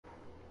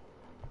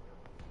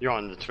You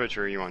on the Twitch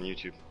or are you on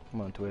YouTube? I'm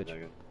on Twitch.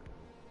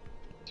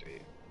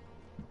 Sweet.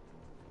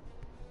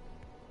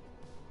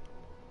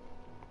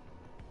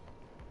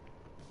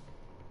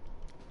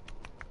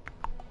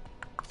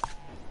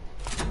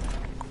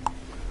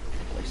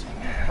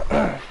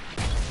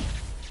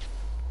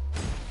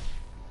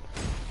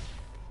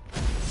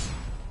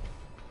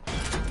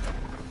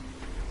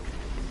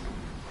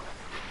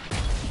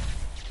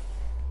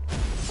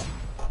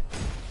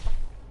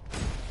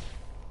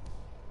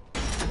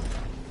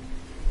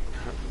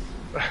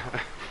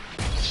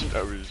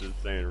 I was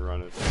just saying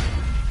run it.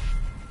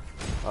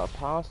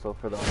 Apostle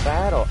for the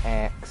battle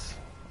axe.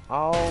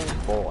 Oh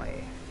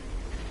boy.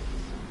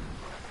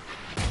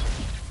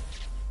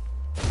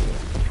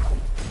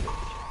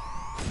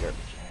 Garbage.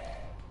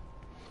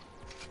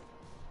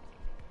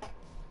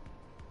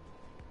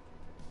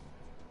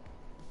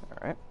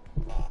 Alright.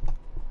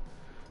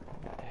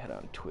 Gotta head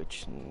on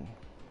Twitch and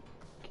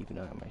keep an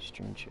eye on my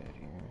stream chat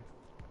here.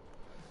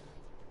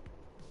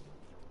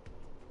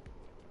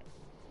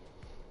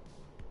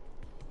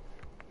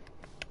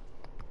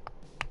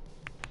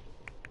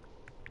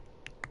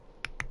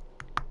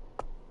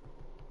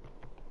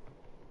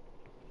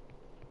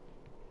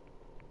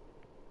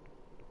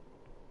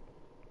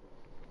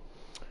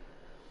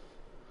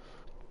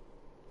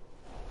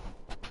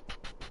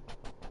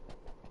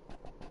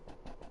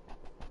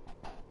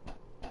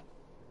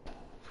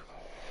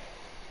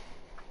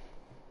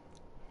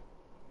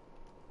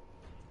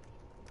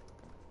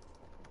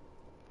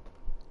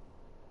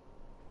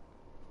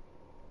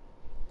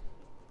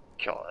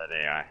 Kill that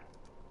AI.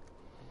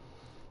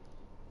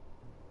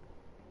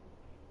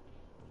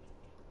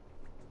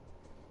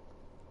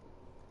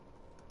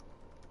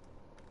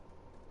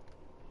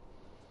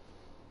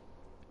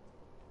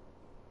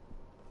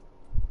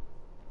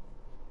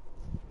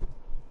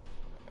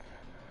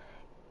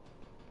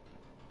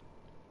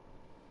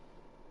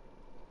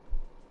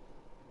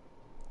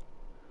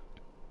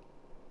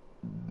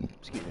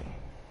 Excuse me.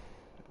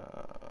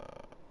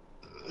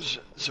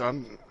 So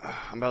I'm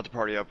about to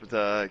party up with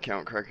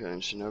Count Cracker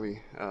and Shinobi.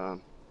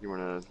 You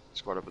want to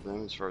squad up with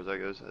them as far as that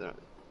goes?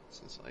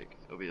 Since like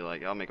it'll be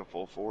like I'll make a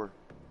full 4.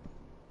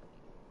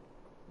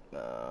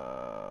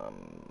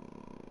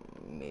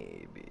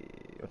 Maybe.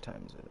 What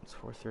time is it? It's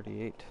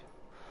 4:38.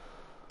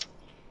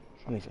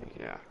 Let me think.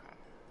 Yeah.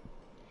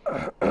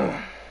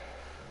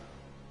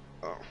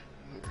 Oh,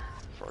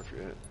 far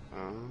forget.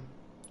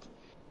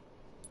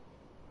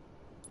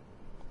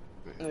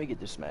 Let me get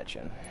this match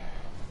in.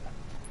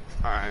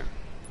 All right.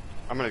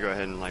 I'm gonna go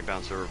ahead and like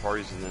bounce over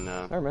parties and then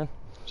Alright, man.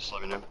 just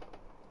let me know.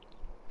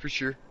 For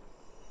sure.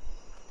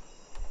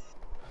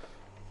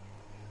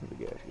 What do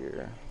we got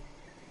here?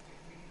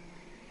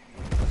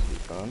 Must be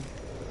fun.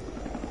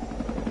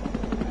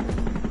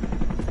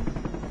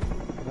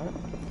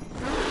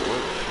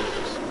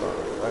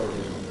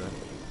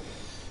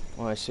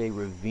 When I say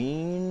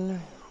ravine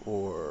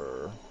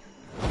or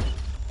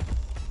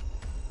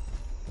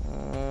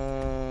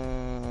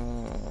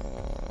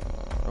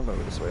I'll go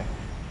this way.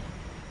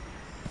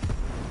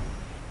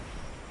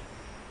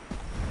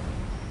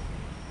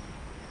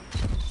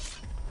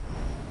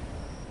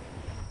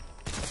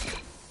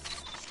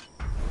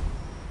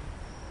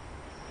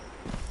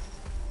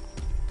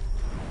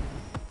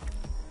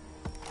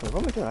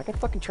 What am I doing? I got a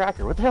fucking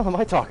tracker. What the hell am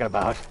I talking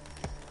about?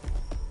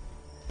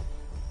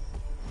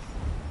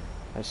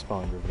 I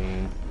spawned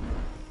ravine.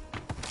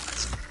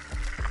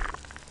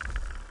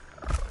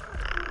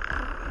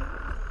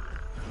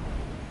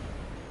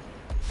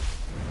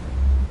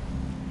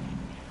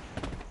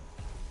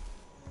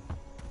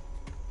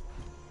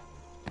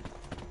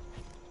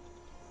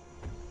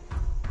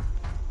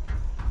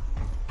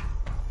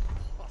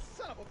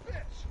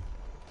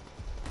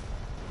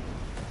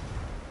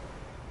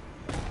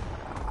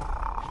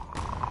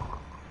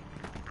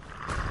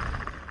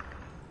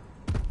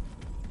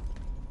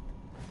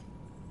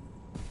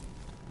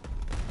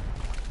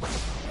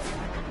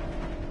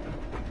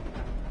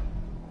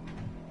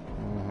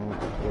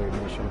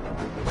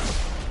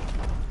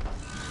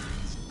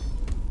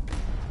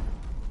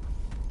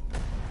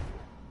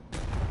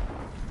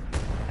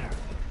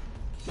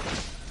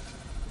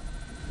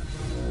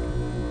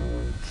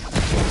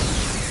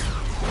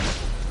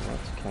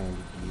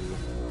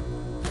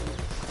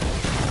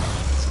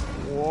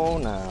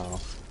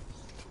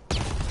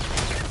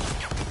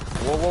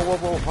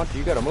 Hunter,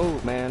 you gotta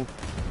move, man.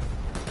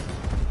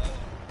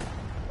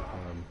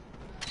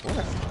 Where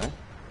am I?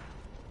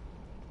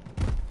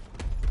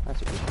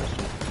 That's a good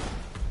question.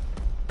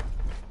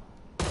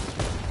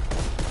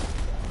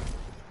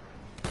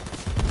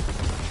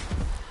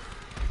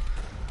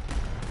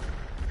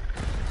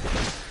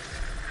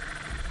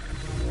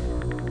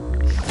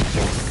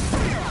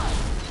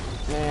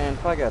 Man,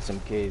 if I got some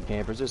cave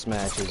campers, this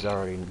match is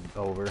already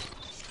over.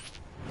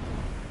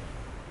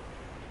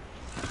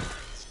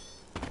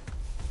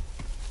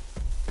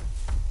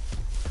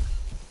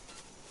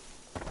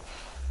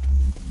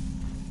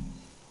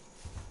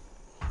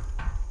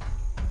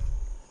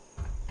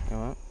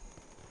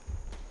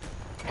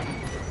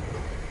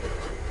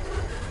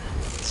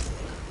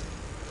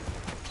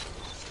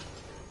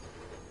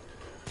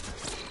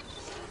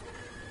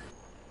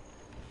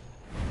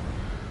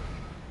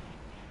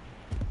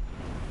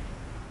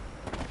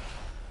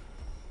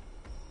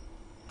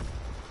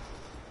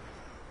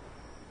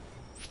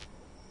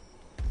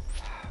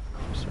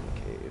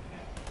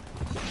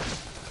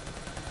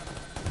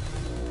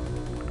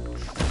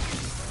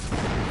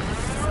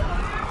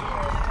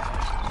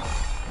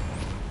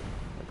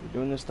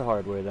 Doing this the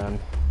hard way then.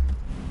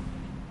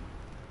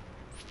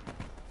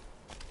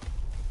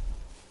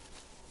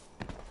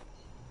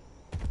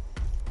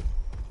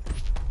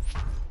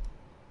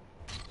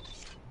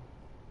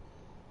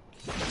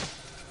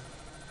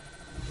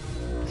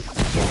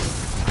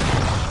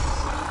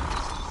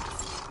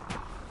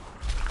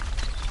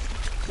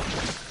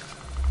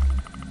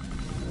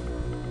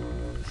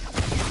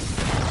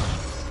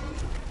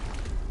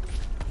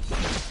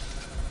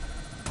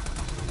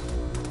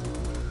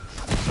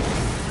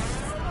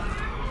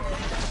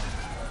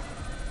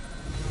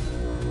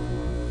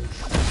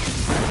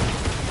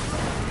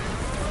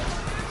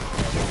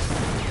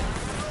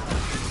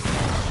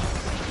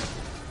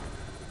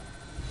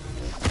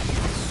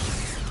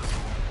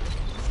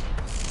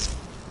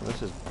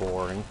 This is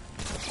boring.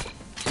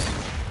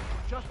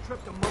 Just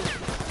tripped a motor.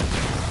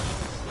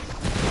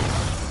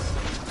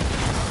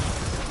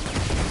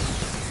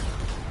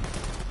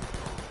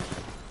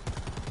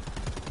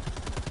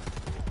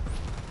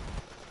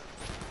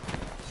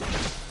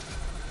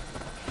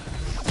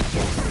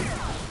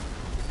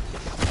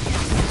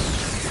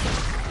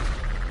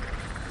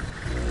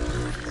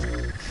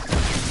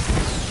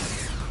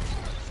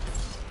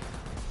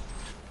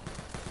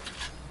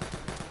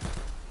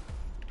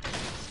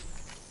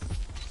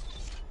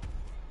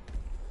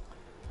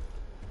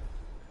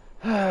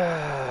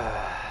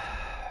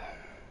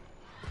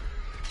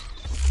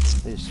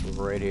 This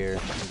right here.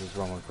 What is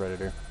wrong with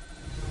Predator?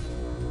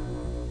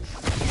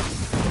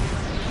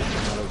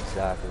 Not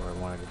exactly where I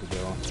wanted it to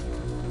go.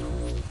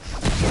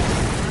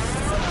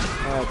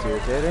 That's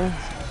irritating.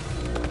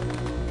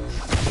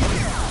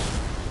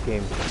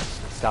 Game,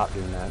 stop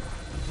doing that.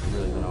 It's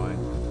really annoying.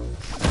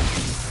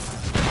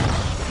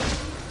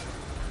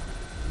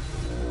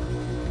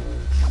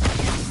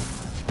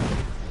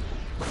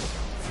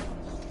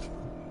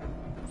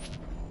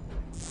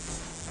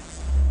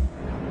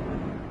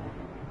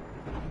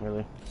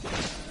 Really?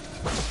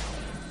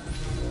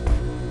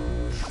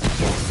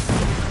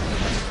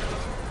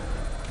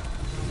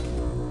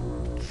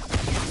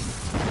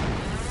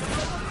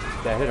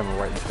 That hit him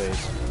right in the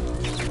face.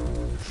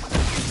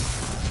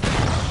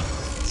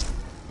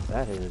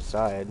 That hit his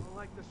side. I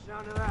like the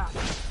sound of that.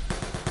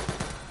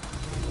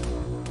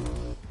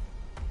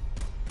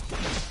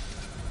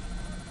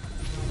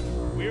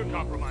 We're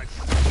compromised.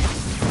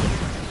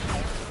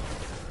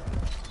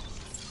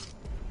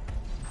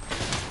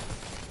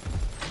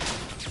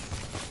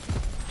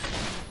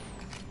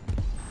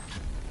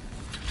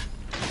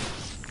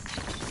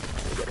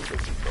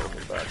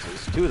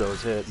 Two of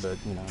those hit, but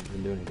you know,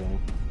 didn't do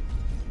anything.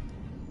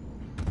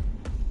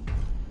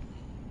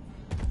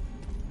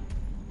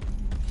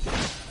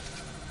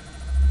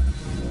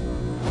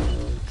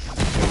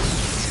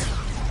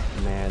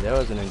 Man, that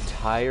was an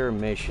entire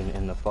mission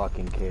in the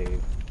fucking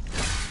cave.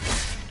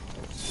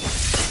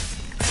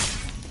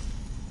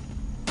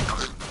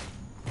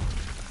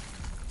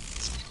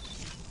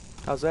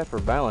 How's that for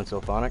balance,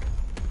 Ophonic?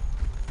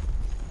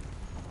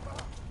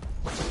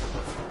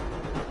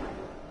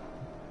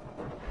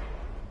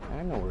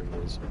 I know where he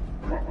is.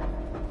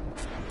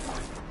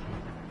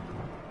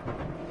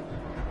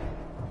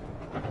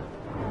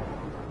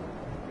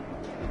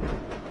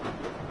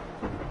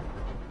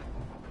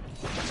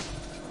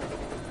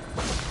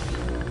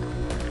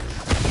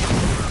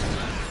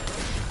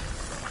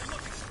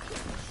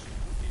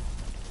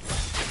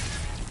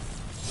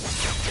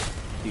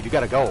 Dude, you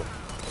gotta go.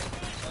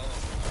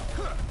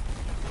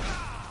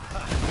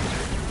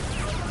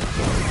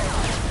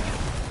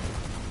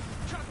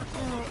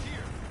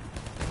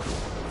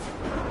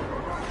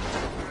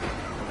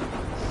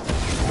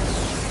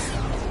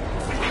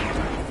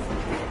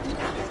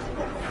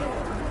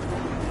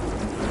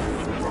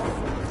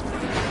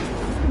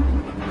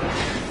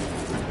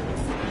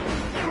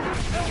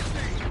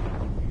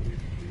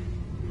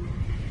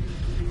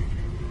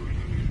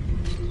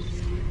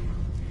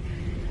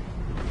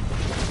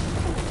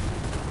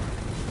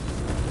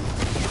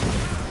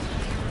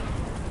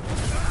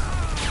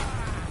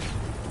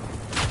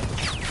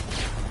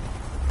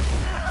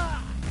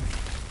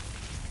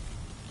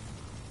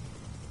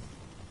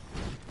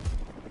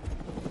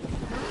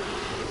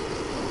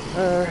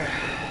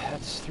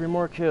 That's 3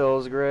 more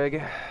kills,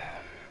 Greg.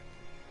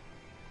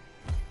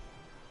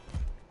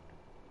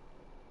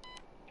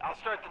 I'll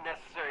start the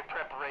necessary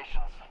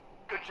preparations.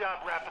 Good job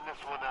wrapping this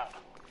one up.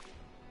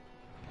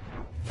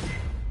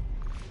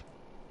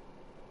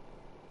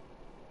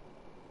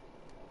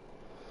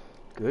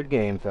 Good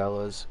game,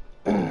 fellas.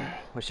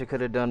 Wish I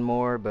could have done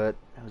more, but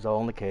it was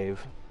all in the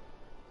cave.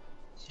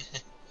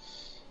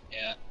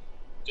 Yeah.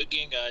 Good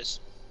game, guys.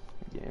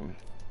 Good game.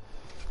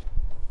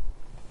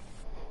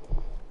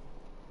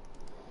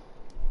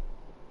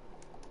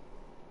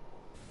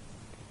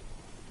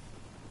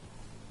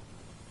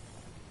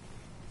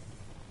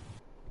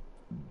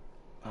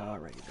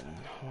 Alright then.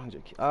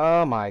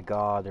 Oh my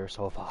god, they're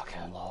so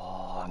fucking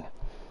long.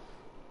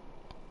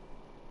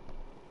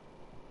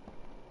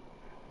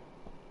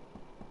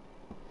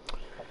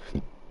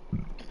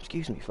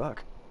 Excuse me,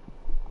 fuck.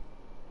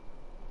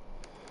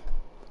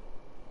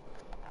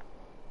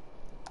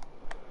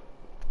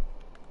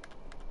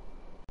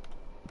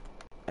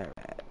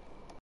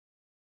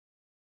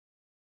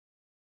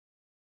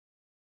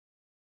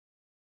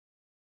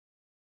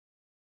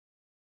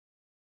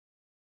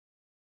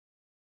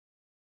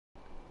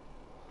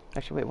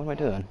 Actually, wait, what am I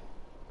doing?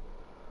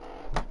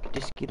 Could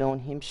just get on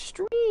him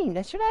stream.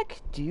 That's what I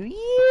could do.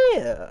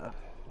 Yeah.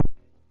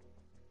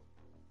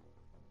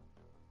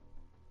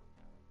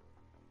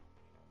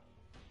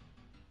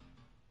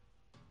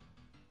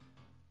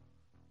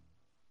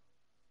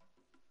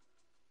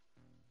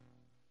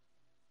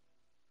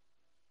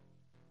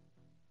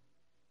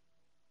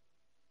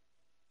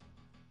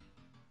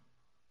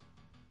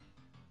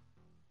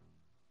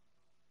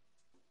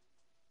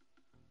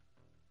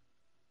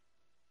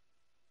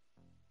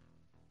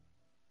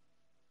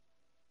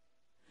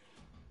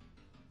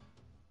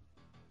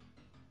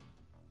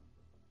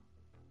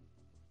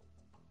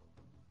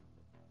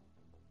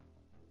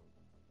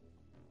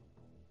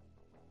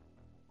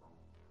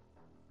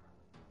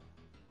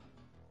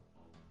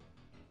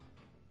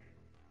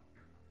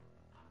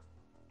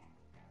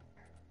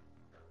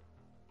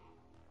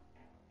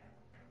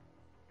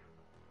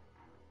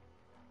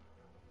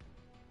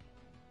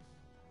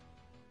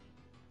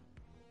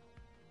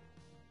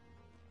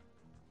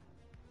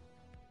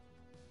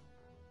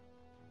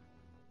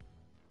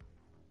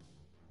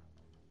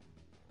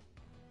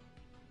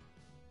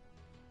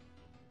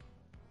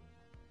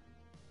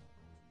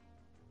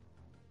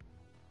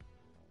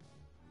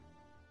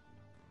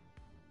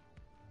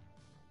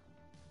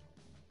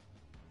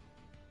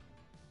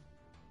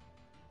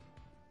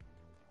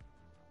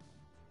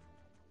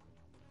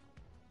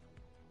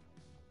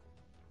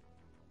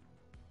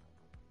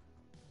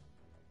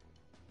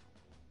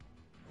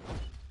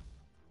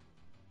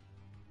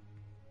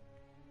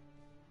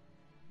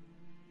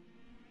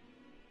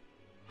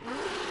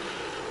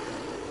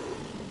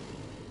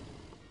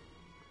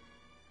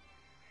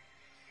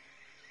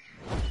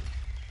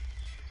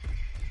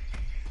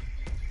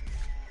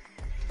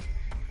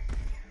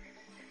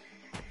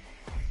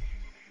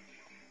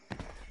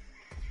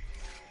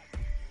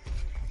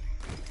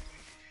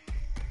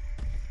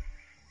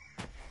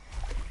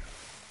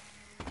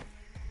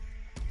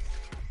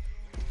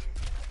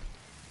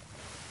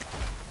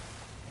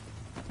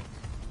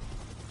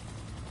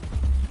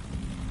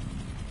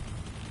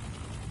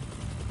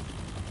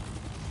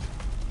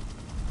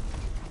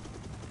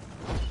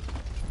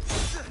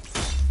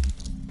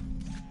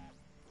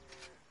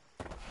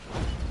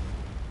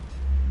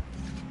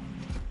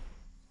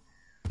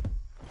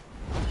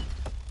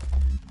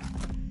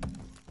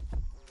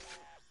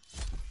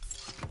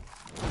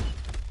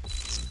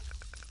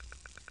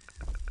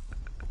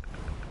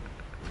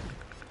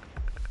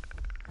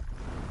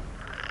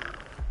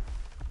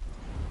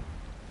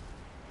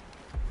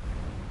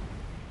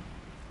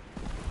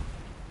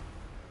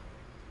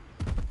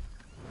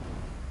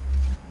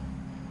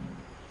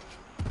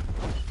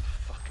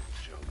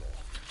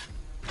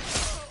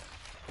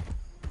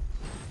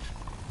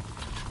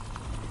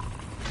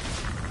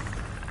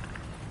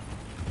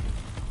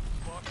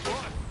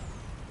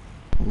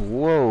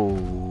 Whoa,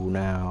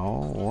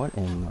 now, what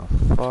in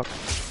the fuck?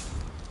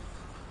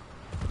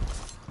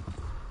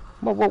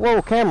 Whoa, whoa,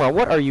 whoa, camera,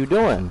 what are you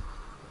doing?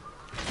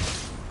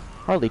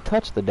 Hardly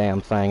touched the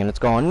damn thing and it's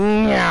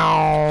going,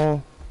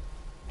 meow.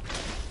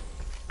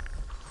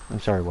 I'm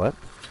sorry, what?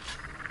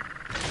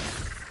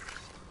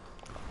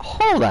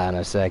 Hold on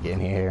a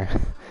second here.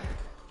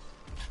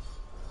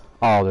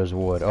 Oh, there's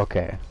wood,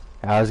 okay.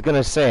 I was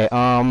gonna say,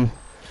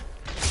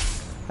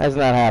 that's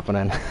not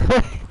happening.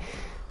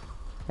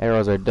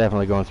 Arrows are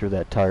definitely going through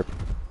that tarp.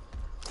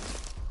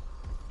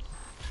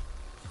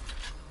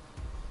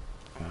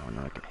 Oh,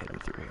 no, I can hit him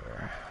through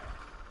here.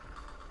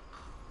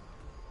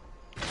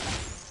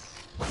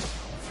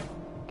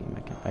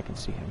 Okay, I can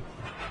see him.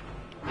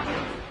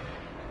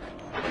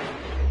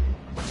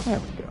 There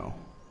we go.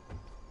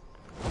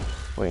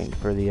 Waiting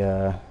for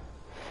the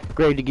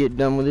Gregg to get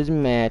done with his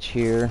match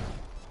here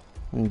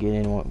and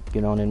get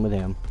on in with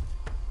him.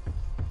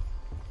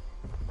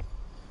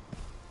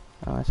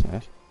 Oh, that's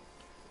nice.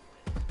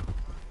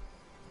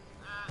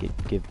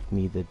 Give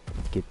me the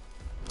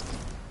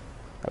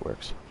that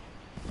works.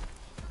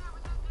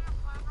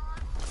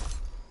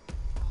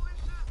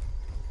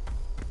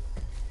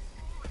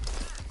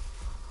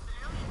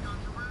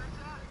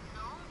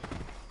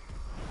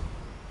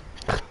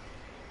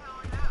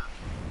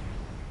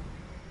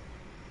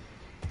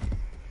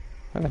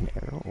 I have an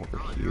arrow over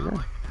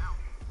here.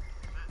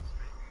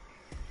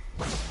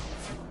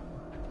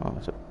 Oh,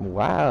 so,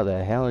 wow,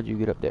 the hell did you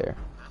get up there?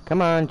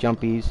 Come on,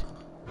 jumpies.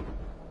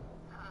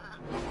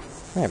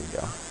 There we go.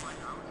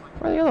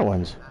 Where are the other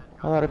ones?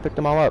 I thought I picked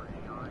them all up.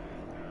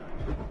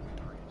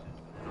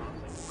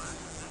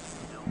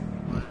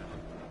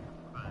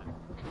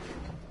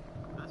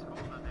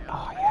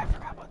 Oh yeah, I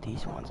forgot about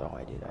these ones. Oh,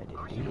 I did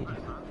indeed.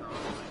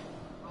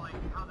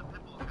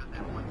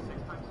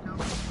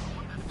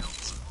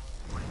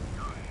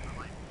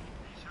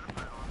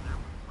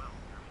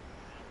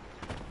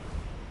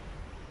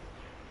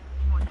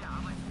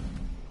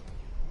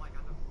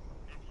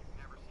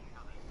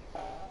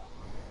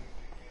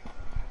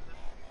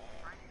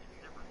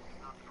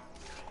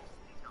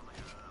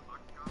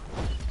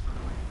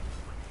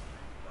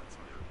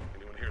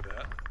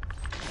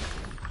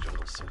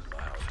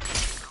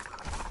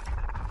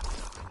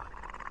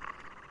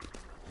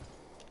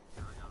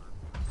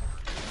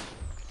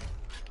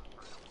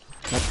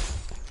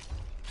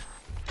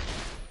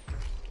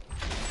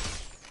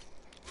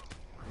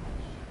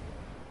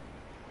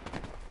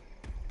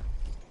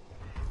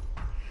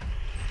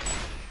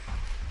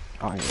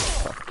 Oh, you're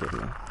fucking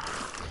kidding me.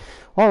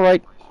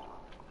 Alright.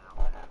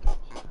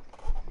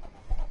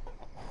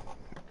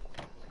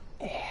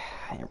 Yeah,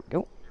 there we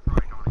go.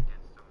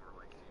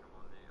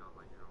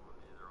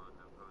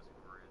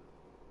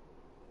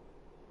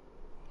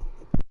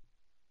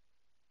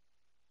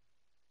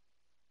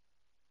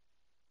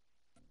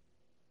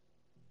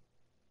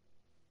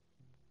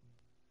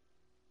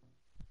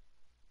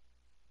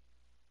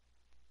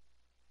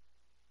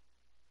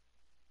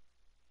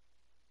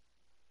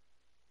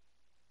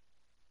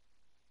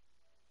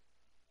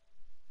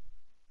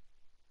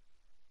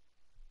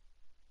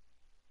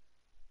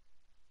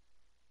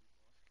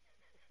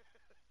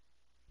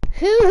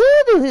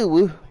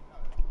 Hoo-hoo-hoo-hoo.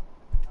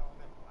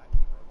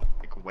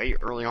 Like way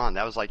early on,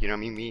 that was like, you know,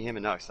 me, him,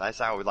 and Nux. That's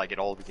how like it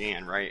all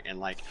began, right?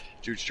 And like,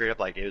 dude, straight up,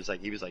 like it was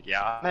like he was like,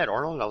 yeah, I met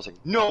Arnold, and I was like,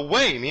 no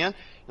way, man.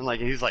 And like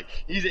he's like,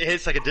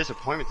 it's like a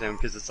disappointment to him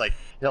because it's like,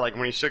 yeah, like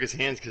when he shook his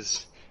hands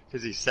because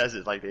he says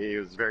it like it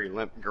was very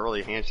limp,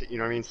 girly handshake. You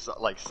know what I mean? So,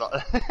 like,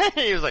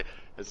 he was like,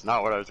 that's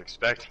not what I was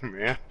expecting,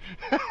 man.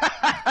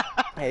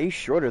 Hey, he's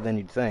shorter than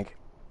you'd think.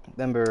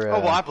 Remember,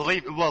 Oh, well, I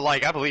believe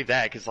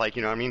that, because, like,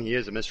 you know what I mean, he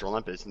is a Mr.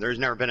 Olympus, and there's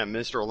never been a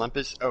Mr.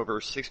 Olympus over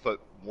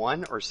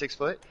 6'1" or 6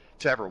 foot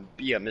to ever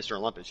be a Mr.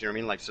 Olympus, you know what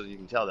I mean? Like, so you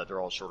can tell that they're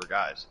all shorter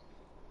guys.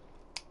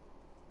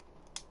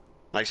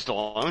 Like,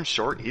 Stallone's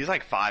short, he's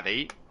like 5'8",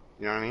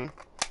 you know what I mean?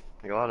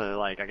 Like, a lot of,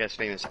 like, I guess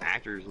famous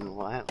actors and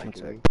all that, like,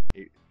 you know,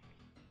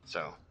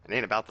 so, it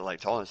ain't about the, like,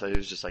 tallness, it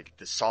was just, like,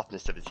 the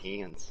softness of his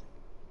hands.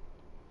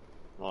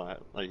 All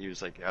that, like, he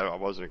was like, I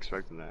wasn't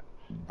expecting that.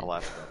 I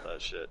laughed about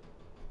that shit.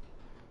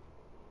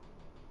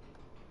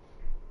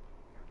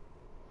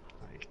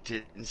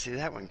 Didn't see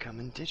that one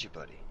coming, did you,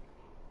 buddy?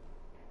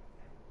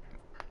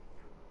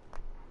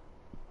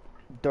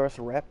 Darth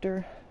Raptor?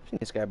 I've seen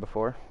this guy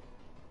before.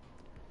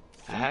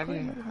 Have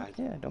you?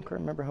 Yeah, I don't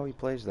quite remember how he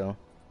plays, though.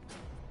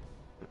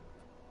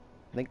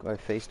 I think I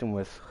faced him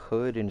with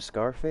Hood and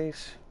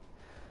Scarface.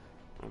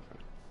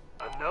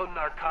 A known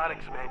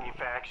narcotics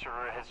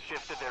manufacturer has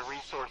shifted their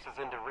resources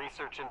into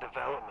research and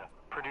development,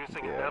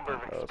 producing a number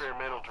of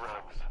experimental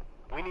drugs.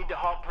 We need to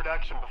halt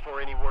production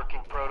before any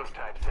working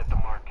prototypes hit the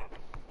market.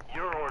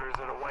 Your orders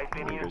are to wipe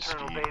any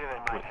internal data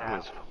they might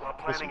have, while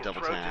planting a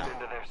Trojan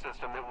into their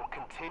system that will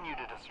continue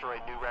to destroy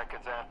new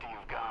records after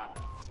you've gone.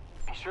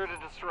 Be sure to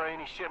destroy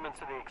any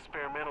shipments of the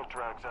experimental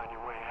drugs on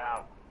your way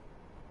out.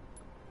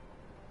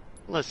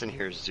 Listen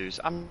here, Zeus.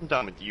 I'm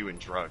done with you and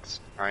drugs,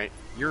 alright?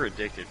 You're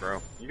addicted,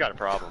 bro. You got a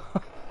problem.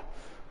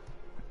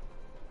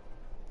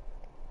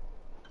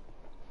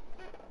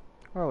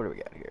 Oh, what do we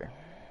got here?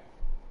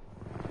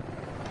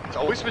 It's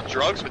always with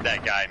drugs with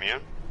that guy,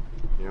 man.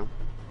 You know?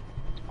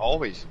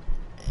 Always.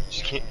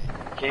 Just can't.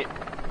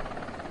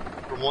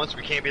 For once,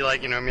 we can't be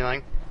like, you know what I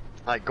mean,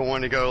 like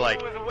going to go, like,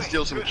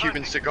 steal some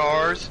Cuban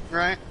cigars,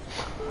 right?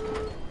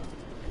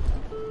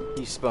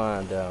 He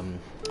spawned,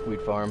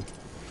 Weed Farm.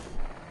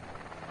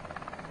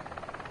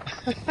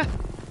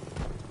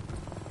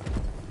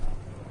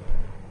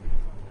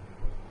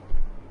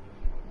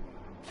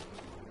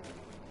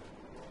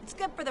 It's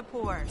good for the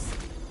pores.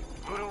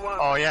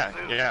 Oh yeah,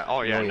 yeah,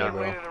 oh yeah, no.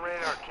 Way to the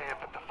radar camp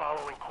at the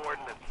following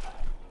coordinates.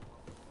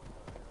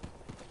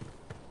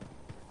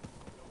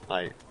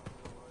 Like,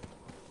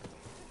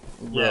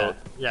 Bro,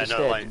 yeah,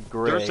 no, like,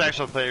 Gregg. there's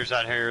actual players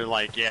out here,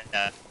 like, yeah,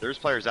 there's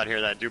players out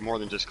here that do more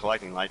than just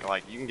collecting, like,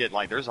 you can get,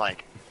 like, there's,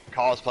 like,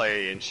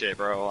 cosplay and shit,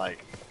 bro,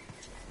 like,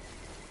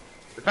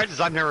 the fact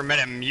is I've never met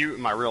a mute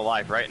in my real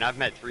life, right, and I've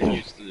met 3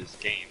 mutes through this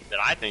game, that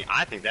I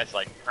think that's,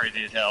 like,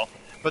 crazy as hell,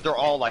 but they're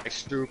all, like,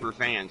 super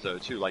fans, though,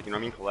 too, like, you know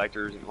what I mean,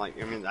 collectors, and,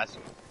 like, I mean,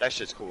 that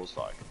shit's cool as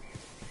fuck.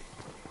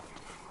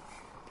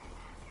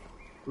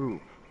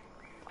 Ooh.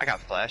 I got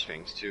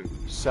flashbangs too.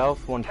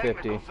 South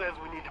 150. Technical says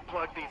we need to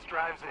plug these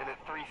drives in at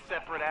 3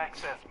 separate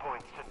access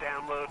points to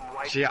download and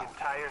wipe See, the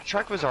entire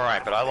Truck was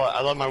alright, but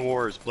I love my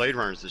wars. Blade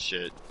Runners this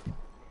shit.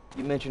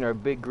 You mentioned our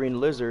big green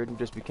lizard and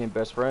just became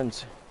best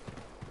friends.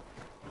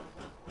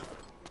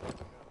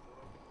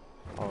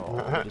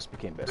 Oh, we just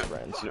became best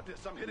friends.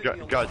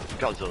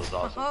 Godzilla's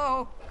awesome.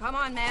 Oh, come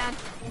on, man.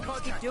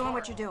 Keep doing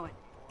what you're doing.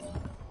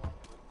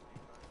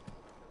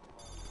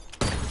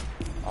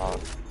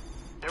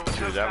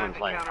 Dude, that one's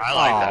like, I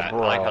like that.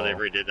 Bro. I like how they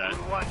redid that.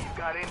 What you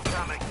got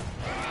incoming?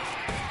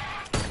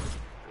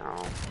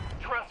 Oh.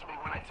 Trust me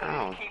when I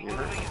tell you to keep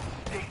moving and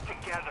stick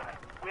together.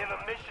 We have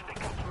a mission to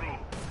complete.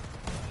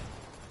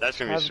 That's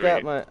gonna be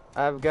sweet.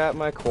 I've got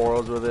my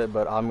quarrels with it,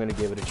 but I'm gonna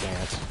give it a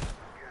chance.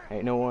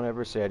 Ain't no one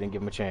ever said I didn't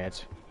give him a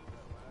chance.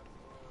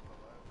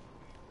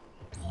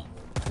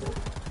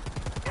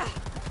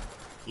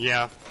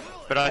 Yeah,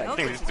 but I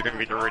think this is gonna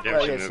be the redemption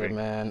Like I movie. said,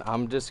 man,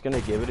 I'm just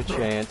gonna give it a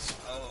chance.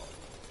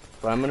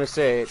 But I'm gonna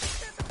say it.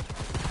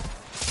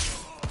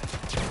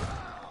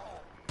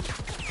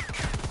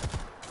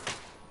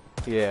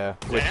 Yeah.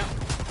 Damn.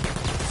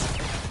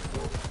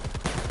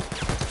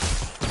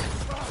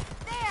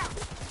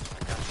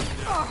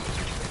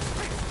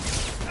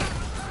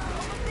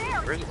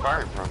 Where's he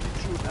firing from?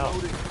 Oh.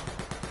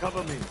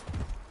 Cover me.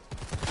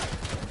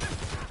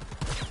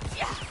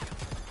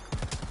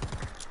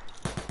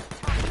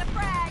 Tossing the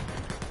frag.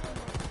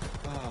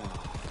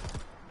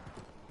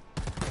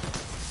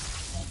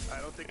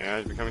 Yeah,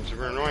 it's becoming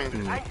super annoying.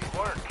 Nice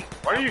work.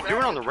 What are you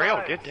doing on the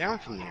rail? Get down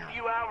from there. In a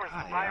few hours,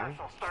 the virus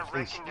will start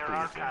wrecking their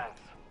archives.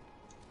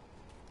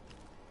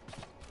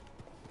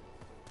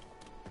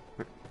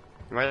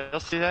 Anybody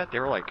else see that? They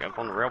were like up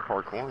on the rail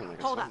parkour and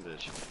like Hold a up. son of a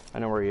bitch. I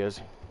know where he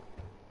is.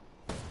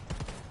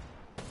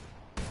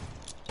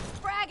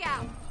 Frag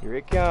out. Here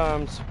it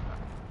comes.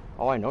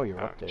 Oh, I know you're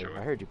Oh, up there. sure.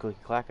 I heard you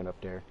clacking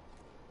up there.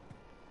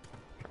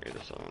 Try to get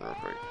this on real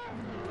quick.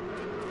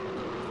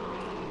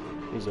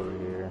 He's over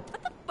here.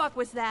 What the fuck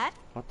was that?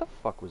 What the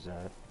fuck was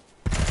that?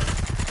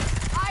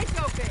 Eyes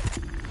open.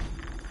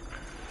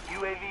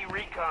 UAV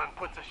recon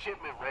puts a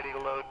shipment ready to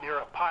load near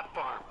a pot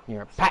farm.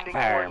 Near a pot Sending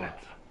farm.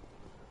 coordinates.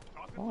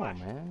 Oh,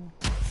 man.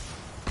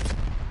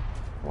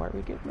 Why are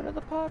we getting rid of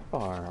the pot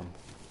farm?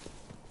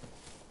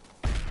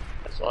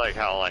 It's like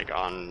how like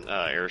on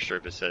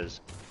Airstrip it says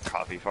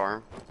coffee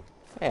farm.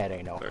 That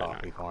ain't no Very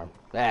coffee nice. farm.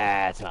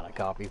 That's not a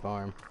coffee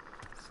farm.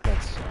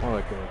 That's more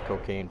like a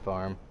cocaine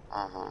farm.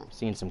 Uh-huh.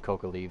 Seeing some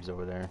coca leaves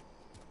over there.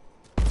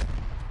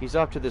 He's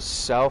off to the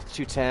south,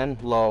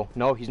 210, low.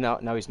 No, he's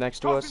not. Now he's next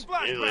to us.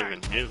 He's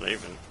leaving. He's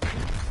leaving.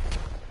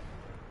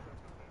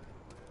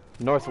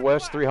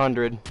 Northwest,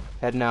 300,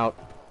 heading out.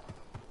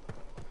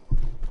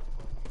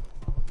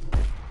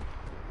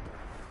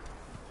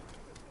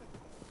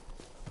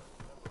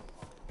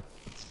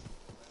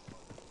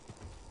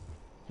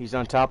 He's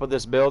on top of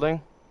this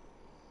building.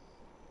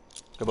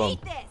 Kaboom.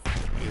 Eat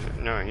this.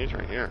 No, he's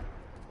right here.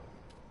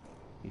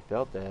 He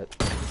felt that.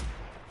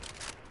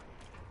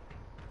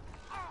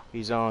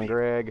 He's on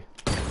Gregg.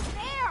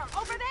 There,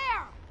 over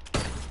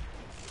there.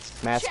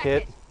 Mask Check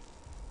hit. it.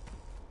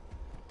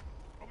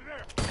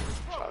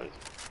 Oh,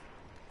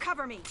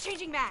 Cover me.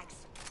 Changing mags.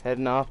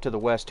 Heading off to the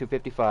west,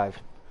 255.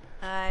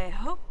 I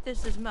hope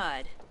this is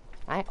mud.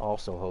 I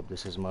also hope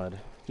this is mud.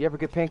 You ever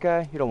get pink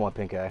eye? You don't want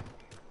pink eye.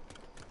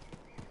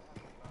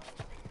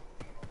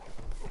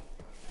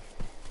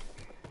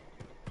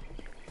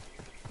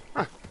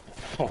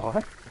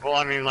 What? Well,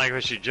 I mean, like,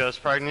 was she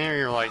just pregnant, or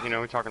you're like, you know,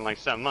 we're talking like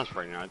 7 months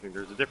pregnant? I think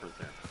there's a difference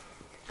there.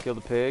 Kill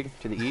the pig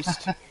to the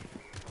east.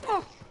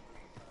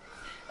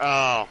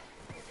 Oh,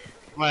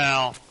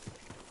 well,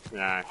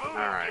 yeah, all Movers,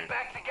 right. get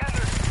back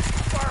together.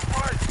 Far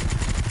apart.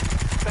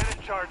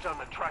 Better charge on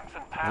the trucks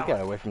and He pallets. got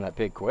away from that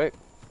pig quick.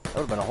 That would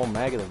have been a whole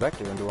mag of the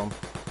vector into him.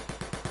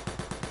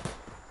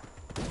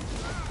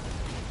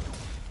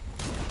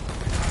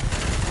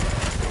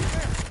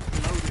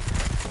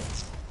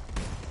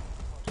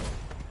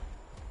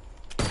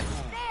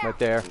 Right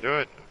there. Do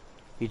it.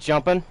 He's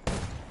jumping.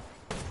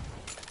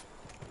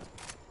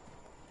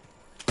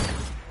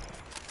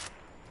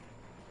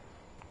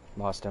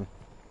 Lost him.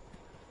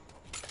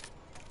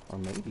 Or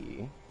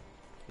maybe...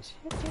 Is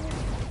he up there?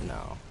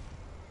 No.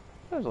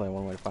 There's only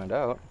one way to find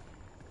out.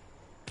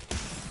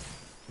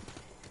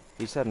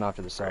 He's heading off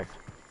to the south.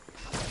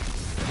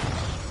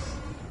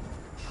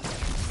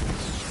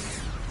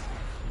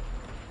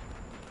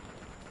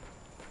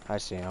 I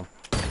see him.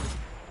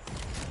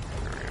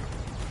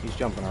 He's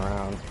jumping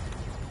around.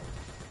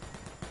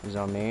 He's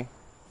on me.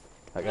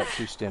 I got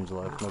 2 stims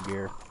left, no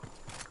gear.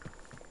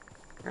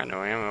 I got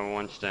no ammo,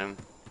 1 stem.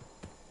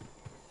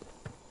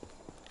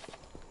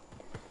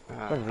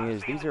 Funny thing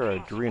is, these are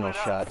adrenal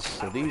shots,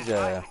 so these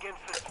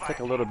take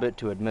a little bit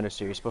to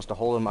administer. You're supposed to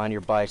hold them on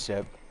your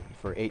bicep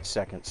for 8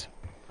 seconds.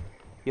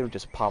 You don't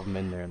just pop them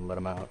in there and let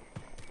them out.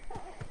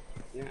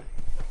 Yeah.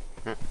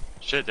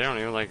 Shit, they don't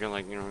even like you know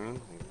what I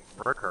mean?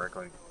 Like, work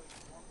correctly.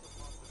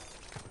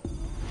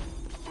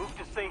 Move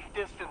to safe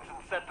distance and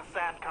set the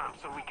SATCOM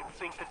so we can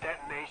sync the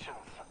detonations.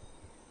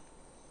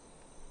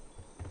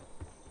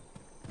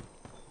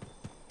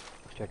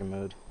 Checking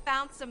mood.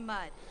 Found some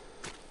mud.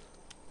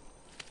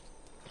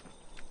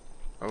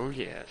 Oh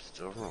yeah,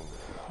 still rolling.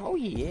 Oh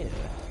yeah.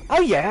 Oh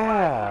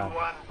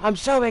yeah! I'm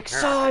so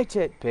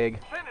excited, pig.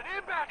 Send it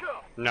in back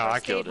up. No, I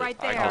First killed aid it. right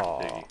I there.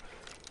 killed it,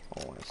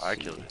 Oh, baby. I I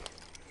see. killed it.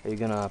 Are you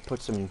gonna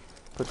put some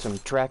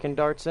tracking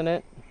darts in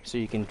it so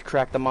you can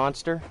track the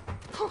monster?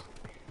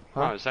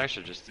 Oh, I was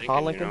actually just Huh, thinking,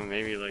 you know, Lincoln?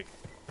 maybe like...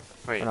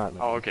 Wait, Or not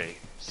oh, okay.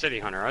 City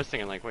Hunter. I was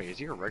thinking like, wait, is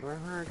he a regular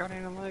hunter? Got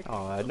anything like?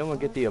 Oh, no one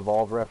get the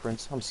Evolve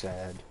reference. I'm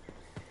sad.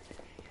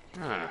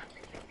 Huh.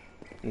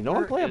 You don't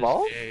want to play There is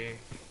Evolve?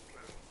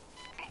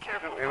 Be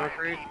careful, I'm fire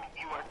afraid. team.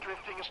 You are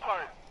drifting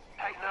apart.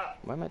 Tighten up.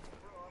 Why am I...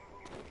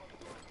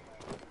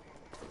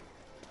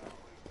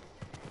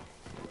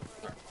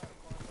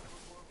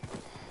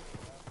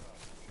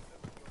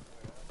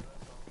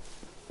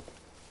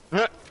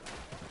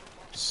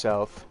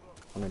 South,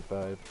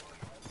 105.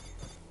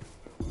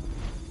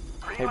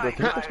 Hey, bro,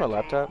 can you fix my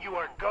laptop? You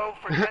are go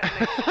for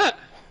detonation.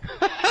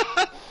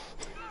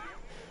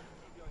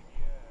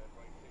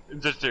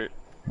 Just to,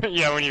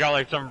 yeah, when you got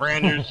like some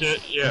brand new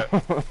shit, yeah.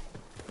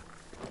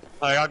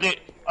 Like I'll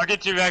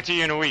get you back to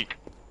you in a week.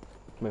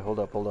 Wait, hold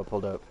up.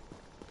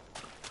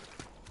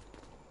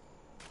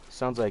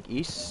 Sounds like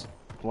east,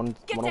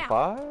 Get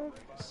 105?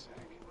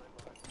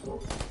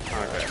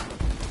 Okay.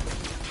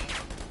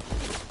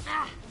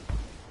 Ah,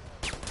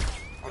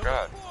 Oh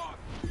god.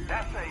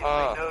 That's how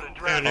you say no to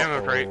Yeah, drugs.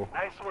 ammo crate. Uh-oh.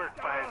 Nice work,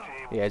 fire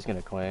team. Yeah, he's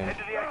gonna claim. Head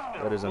to the exfiltrator.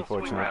 That is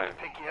unfortunate. Right.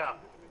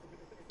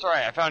 It's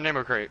alright, I found an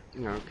ammo crate.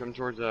 You know, come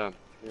towards,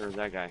 here's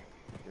that guy.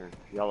 Here,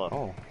 yellow.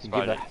 Oh,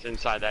 spot it. It's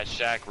inside that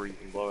shack where you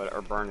can blow it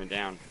or burn it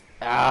down.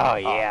 Oh,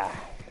 yeah.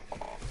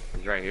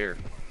 He's right here.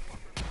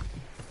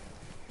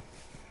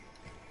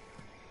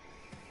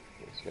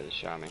 This guy just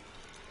shot me.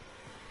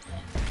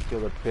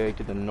 Kill the pig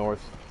to the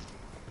north.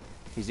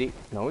 He's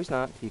no, he's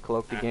not. He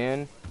cloaked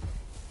again.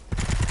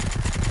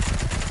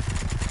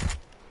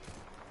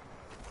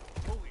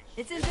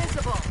 It's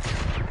invisible.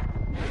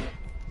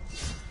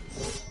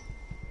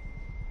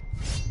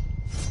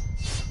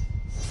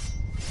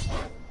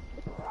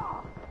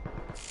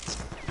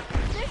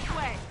 This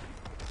way.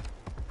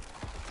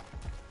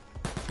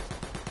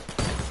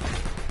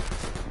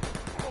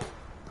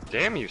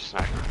 Damn you,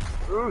 sniper.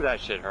 Ooh, that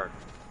shit hurt.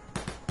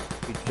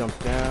 He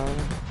jumped down.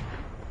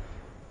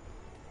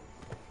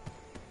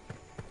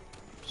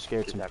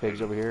 Scared some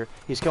pigs over here.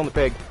 He's killing the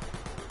pig.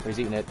 Or he's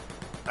eating it.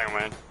 Second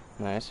win.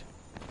 Nice.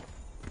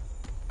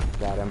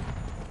 Got him.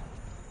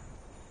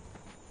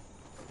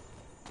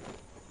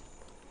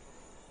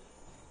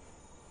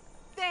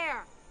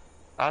 There.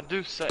 I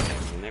do say,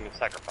 in the name of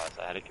sacrifice,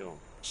 I had to kill him.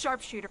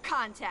 Sharpshooter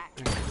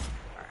contact.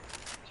 Alright,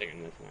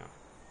 taking this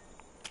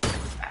now.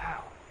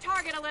 Ow.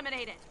 Target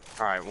eliminated.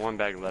 Alright, one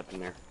bag left in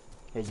there.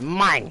 It's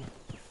mine.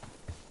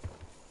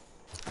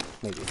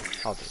 Maybe.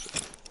 I'll take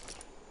it.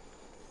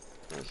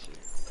 Let's see.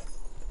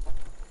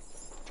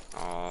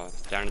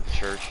 Down at the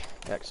church.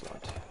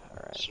 Excellent.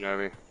 Alright.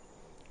 Shinobi.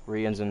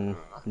 Rian's in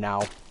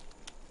now.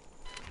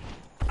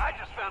 I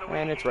just found a way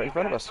And to it's get right in you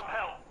front of guys us. some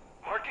help.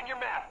 Marking your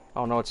map.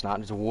 Oh no, it's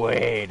not. It's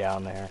way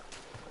down there.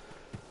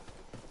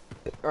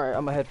 Alright,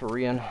 I'm ahead for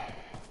Rian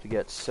to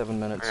get 7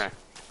 minutes. Okay.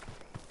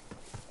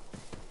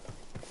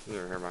 He's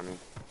over here by me.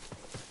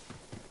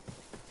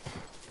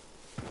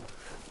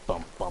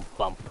 Bum bum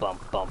bum bum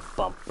bum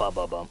bum bum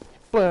bum bum.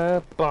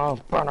 Bum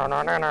bum bum na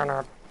na na na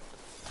na.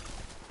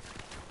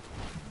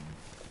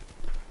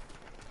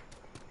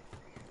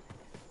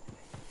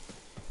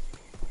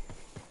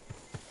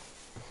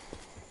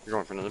 You're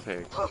going for another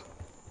pig.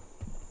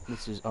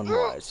 This is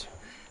unwise.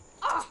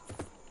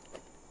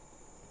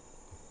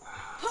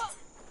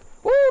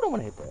 Woo, don't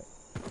want to hit that.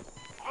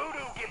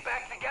 Voodoo, get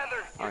back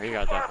together. Oh, You're he too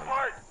got far that thing.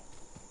 apart.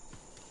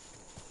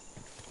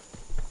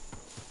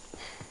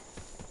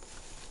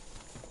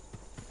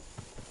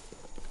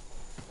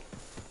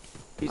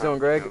 He's on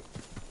Greg.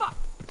 Fuck.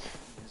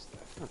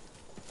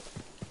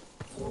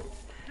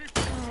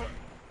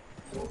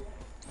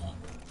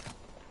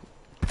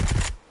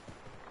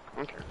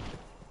 Okay.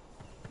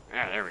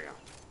 Yeah, there we go.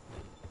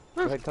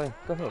 Go ahead, Clay.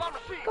 Go ahead.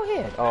 Go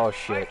ahead. Oh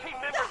shit. 19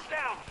 members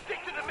down. Stick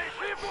to the mission.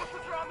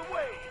 Reinforcements are on the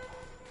way.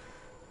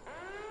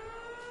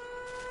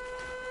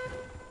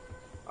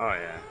 Oh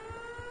yeah.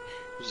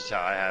 This is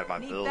how I have my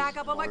Need builds.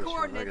 backup on my Longer, so I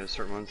coordinates. got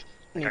certain ones.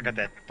 Like, I got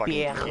that fucking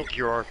Yeah.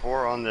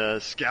 QR4 on the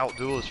Scout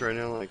Duelist right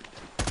now. Like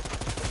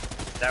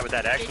that with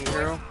that action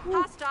hero.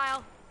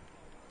 Hostile.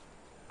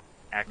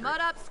 Accurate. Mud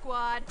up,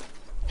 squad.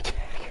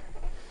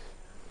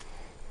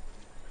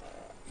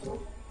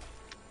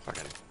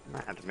 Fucking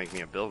might have to make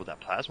me a build with that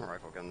plasma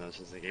rifle gun though,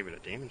 since they gave it a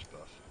damage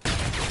buff.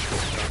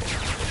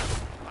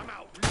 I'm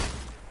out.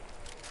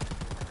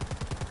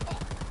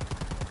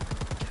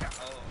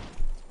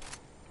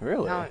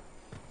 Really?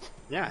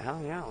 Yeah,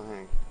 hell yeah.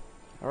 Like,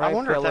 All right, I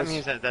wonder fellas.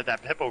 if that means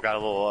that Pippo got a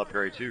little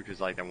upgrade too, because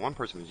like that one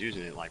person was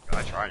using it. Like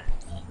I tried it,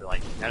 but,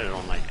 like he had it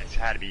on like it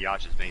had to be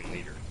Yach's main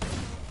leader.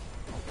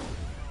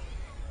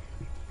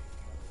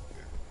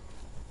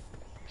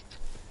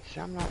 See,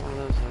 I'm not one of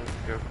those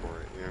that go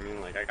for it. You know what I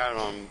mean? Like I got it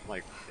on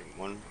like I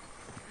think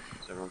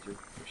 1.7.2.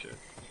 Oh shit.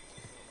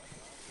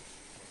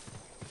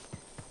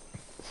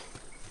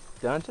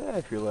 Dante, I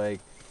feel like,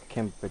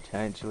 can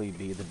potentially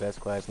be the best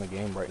class in the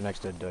game right next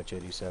to Dutch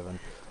 87.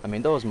 I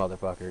mean, those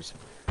motherfuckers,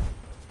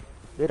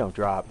 they don't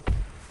drop.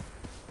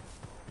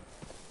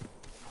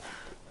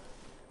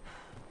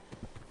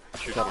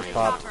 Shoot Got me. the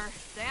pop. Chopper,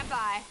 stand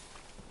by.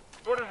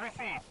 Orders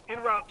received.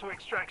 En route to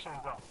extraction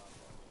zone.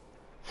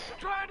 They're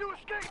trying to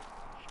escape.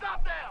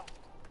 Stop them.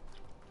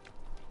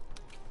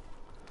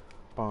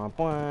 Bum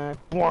bum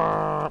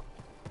bum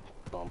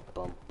bum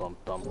bum bum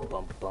bum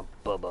bum bum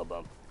bum bum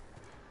bum.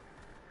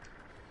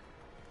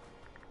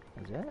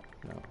 Is that?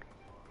 No.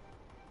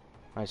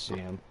 I see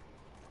him.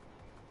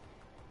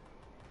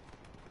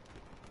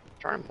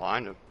 Try and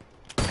blind him.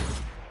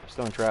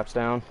 Stone traps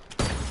down.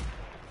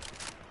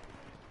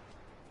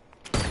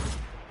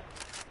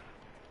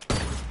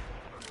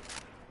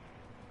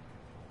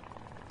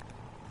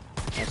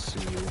 I see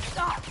you.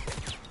 Stop.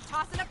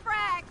 Tossing a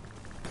frag.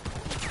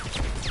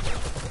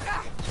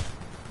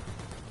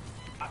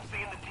 I'm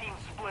seeing the team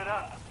split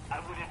up. I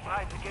would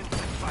advise against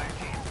this fire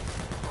team.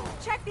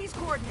 Check these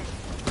coordinates.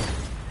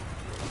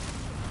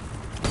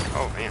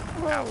 Oh man.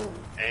 Ow.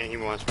 And he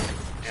wants me.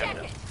 Check And,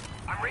 it.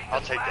 I'm raising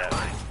I'll take that.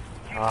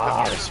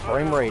 Ah, this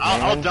frame rate,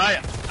 man. I'll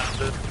die.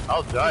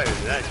 I'll die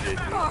in that shit.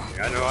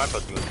 I know I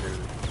put some material.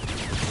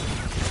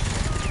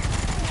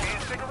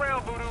 Can't stick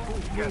around, Voodoo.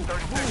 You got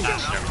 30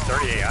 seconds. That's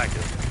 38 I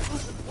killed.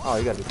 Oh,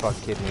 you gotta be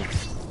fucking kidding me.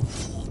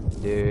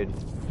 Dude.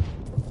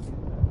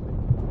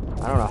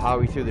 I don't know how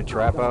we threw the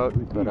trap out,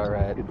 but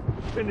alright.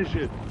 Finish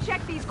it.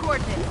 Check these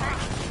coordinates.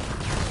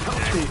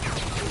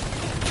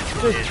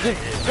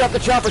 Just drop the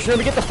chopper,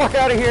 Shirley. Get the fuck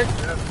out of here.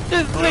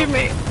 Just leave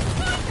me. Come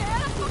on,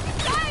 man, I'm fucking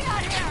dying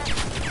out here.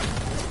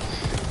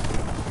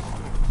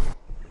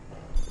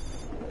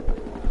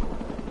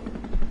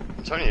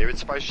 I'm telling you, it would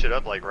spice shit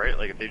up, like, right?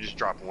 Like, if they just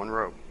drop one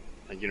rope.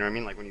 Like, you know what I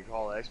mean? Like, when you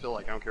call exfil,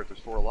 like, I don't care if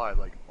there's 4 alive.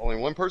 Like, only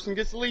one person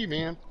gets to leave,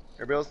 man.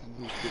 Everybody else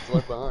gets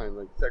left behind.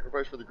 Like,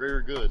 sacrifice for the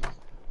greater good.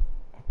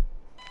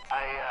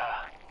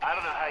 I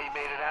don't know how you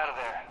made it out of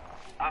there.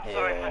 I'm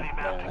sorry for the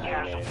amount of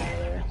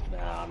casualties. No,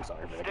 I'm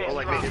sorry for the Well,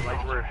 like, make it,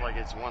 like, where if, like,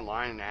 it's one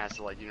line and it has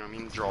to, like, you know what I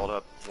mean? Draw it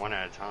up one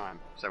at a time.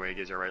 So that way it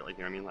gives it right, like,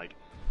 you know what I mean? Like,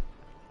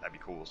 that'd be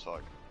cool as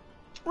fuck.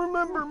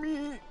 Remember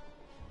me.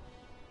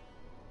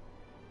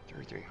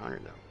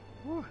 3,300, though.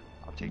 Whew,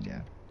 I'll take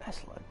that.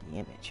 That's a lot of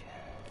damage.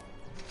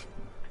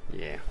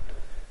 Yeah.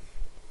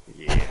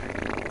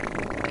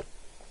 Yeah.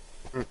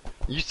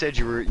 You said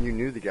you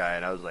knew the guy,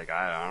 and I was like,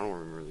 I don't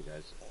remember the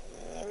guys.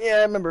 Yeah,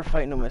 I remember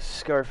fighting him with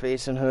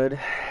Scarface and Hood.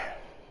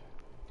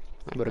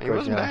 But of He course,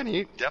 wasn't bad.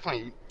 He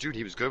definitely, dude,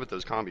 he was good with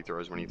those combi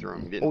throws when he threw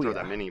them. He didn't throw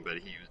that many, but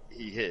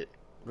he hit.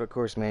 But of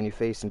course, man, you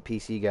face some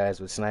PC guys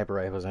with sniper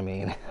rifles. I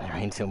mean, there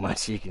ain't too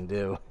much you can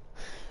do.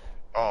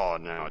 Oh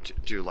no,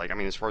 dude! Like, I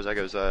mean, as far as that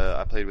goes,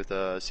 I played with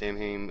Sam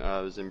Hain. I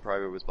was in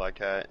private with Black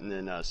Cat, and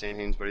then Sam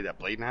Hain's buddy, that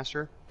Blade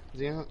Master.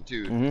 You know,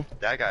 dude,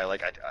 that guy.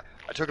 Like,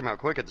 I took him out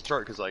quick at the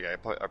start because like I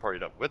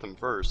partied up with him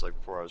first, like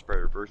before I was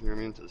Predator first. You know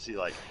what I mean? To see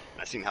like,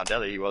 and I seen how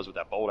deadly he was with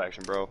that bolt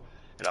action, bro.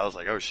 And I was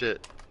like, oh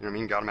shit. You know what I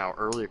mean? Got him out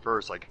early at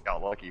first, like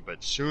got lucky. But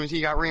as soon as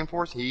he got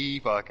reinforced, he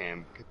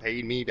fucking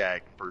paid me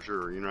back for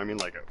sure. You know what I mean?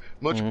 Like,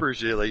 much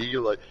appreciated. Like, he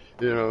like,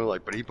 you know,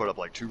 like, but he put up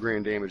like $2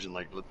 grand damage in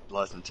like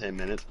less than 10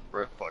 minutes.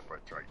 Bro, fuck,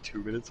 like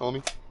 2 minutes on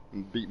me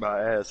and beat my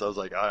ass. I was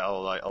like, I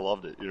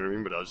loved it. You know what I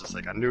mean? But I was just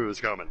like, I knew it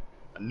was coming.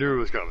 I knew it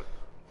was coming.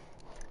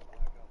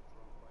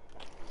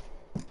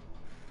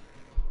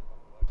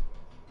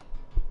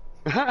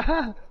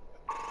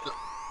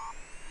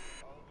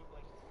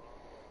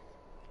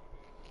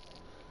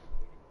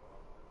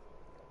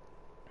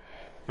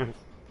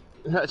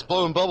 It's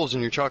blowing bubbles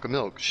in your chocolate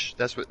milk. Shh,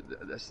 that's what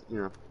it is,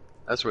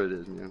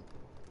 man.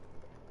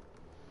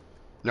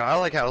 No, I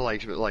like how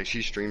like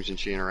she streams and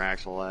she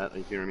interacts all that.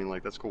 Like, you know what I mean?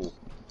 Like, that's cool.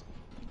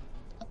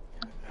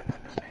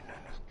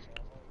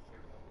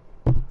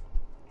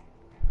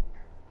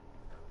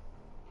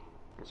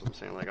 That's what I'm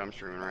saying. Like, I'm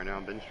streaming right now.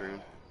 I've been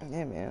streaming.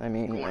 Yeah, man. I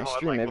mean, I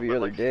stream like, every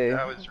other day.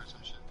 I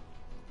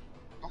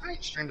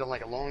ain't streamed in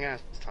like a long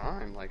ass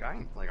time. Like, I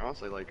ain't, like,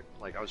 honestly, like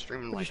I was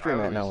streaming What like. you stream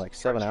at now, like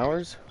 7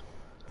 hours?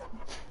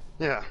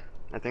 Yeah,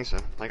 I think so.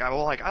 Like, I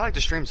like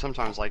to stream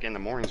sometimes, like in the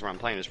mornings when I'm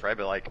playing this Fred,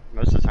 but like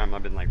most of the time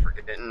I've been like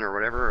forgetting or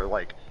whatever, or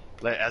like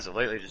as of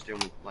lately just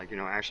doing like, you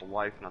know, actual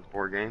life, not the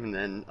board game. And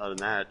then other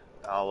than that,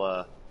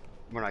 I'll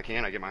when I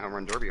can, I get my home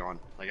run derby on.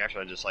 Like,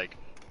 actually, I just like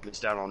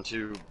missed out on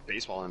 2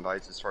 baseball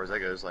invites as far as that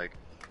goes, like,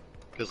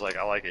 because like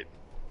I like it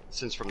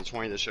since from the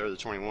 20 to the show to the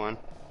 21.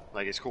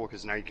 Like, it's cool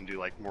because now you can do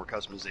like more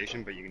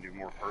customization, but you can do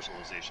more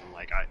personalization.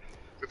 Like,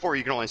 before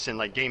you can only send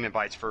like game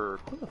invites for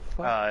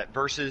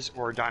Versus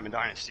or Diamond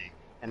Dynasty,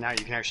 and now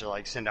you can actually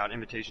like send out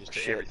invitations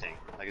to everything.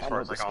 Like, as far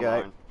as like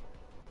online.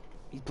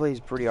 He plays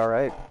pretty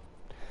alright.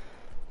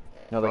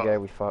 Another guy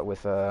we fought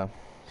with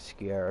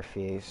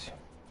Scarface.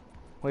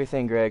 What do you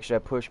think, Greg?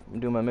 Should I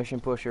do my mission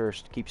push or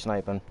keep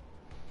sniping?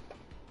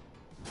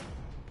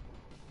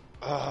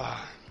 If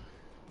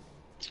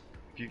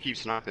you keep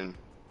sniping,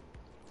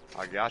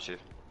 I got you.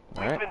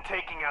 We've been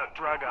taking out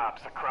drug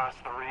ops across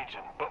the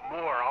region, but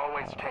more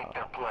always take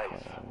their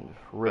place.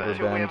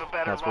 Riverbend,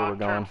 that's where we're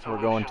going.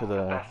 We're going to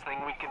the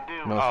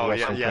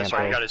northwestern yeah, camp.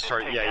 sorry, you gotta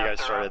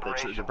start at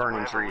the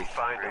burning tree.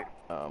 Right.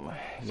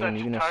 You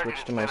gonna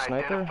switch to my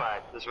sniper?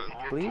 This one.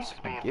 Please?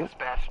 Thank you.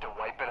 To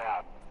wipe it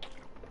out.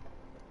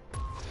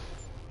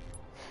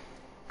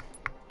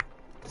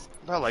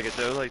 I like it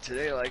though, like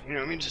today, like, you know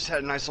what I mean, just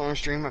had a nice long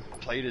stream. I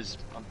played as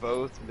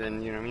both,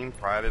 been, you know what I mean,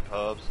 private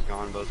pubs,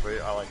 gone both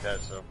ways. I like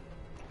that, so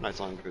nice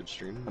long good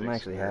stream. I'm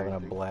actually having a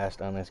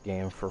blast on this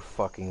game for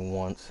fucking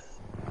once.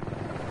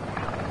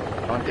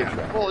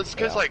 Yeah, well, it's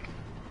because like,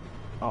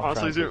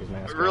 honestly, dude,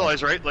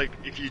 realize, right, like,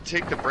 if you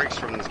take the breaks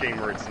from this game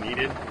where it's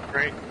needed,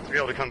 right, to be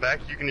able to come back,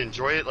 you can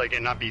enjoy it, like,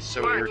 and not be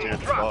so irritated at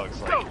the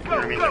bugs, like, you know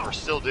what I mean, that we're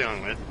still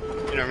dealing with, you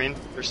know what I mean,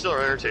 they're still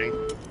irritating,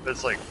 but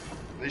it's like,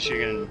 at least you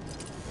can,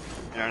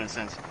 you know, in a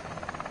sense,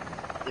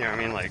 you know what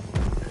I mean, like,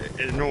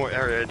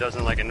 it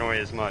doesn't, like, annoy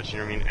as much, you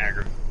know what I mean,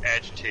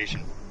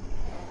 agitation.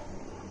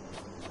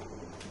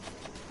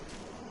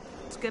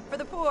 It's good for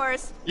the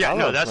pores. Yeah,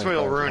 no, that's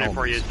what'll ruin it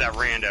for you, is that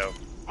rando.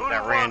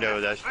 That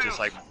rando that's just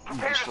like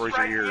destroys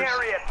your ears.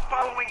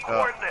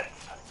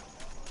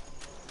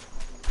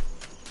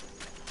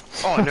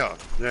 Oh no,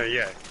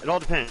 yeah, it all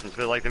depends.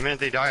 But like the minute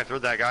they die, I throw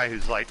that guy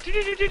who's like,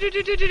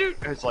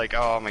 it's like,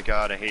 oh my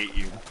god, I hate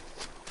you.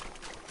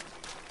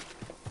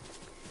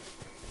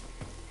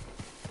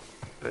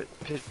 But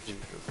pigeon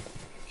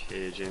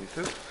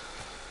poop.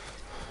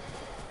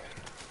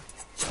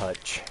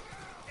 Touch.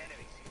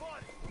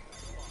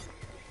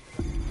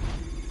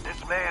 This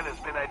man has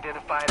been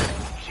identified as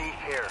the chief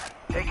here.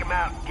 Take him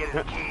out and get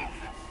his keys.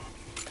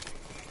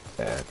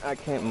 I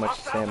can't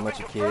stand much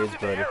of kids,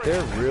 but if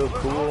they're real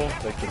cool,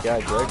 like the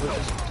guy Gregg was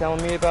just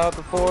telling me about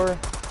before,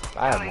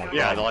 I have no problem.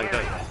 Yeah, like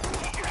that.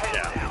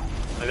 Yeah.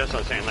 Like that's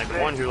what I'm saying. Like the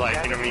one who,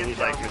 like, you know what I mean, he's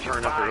like mature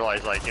enough to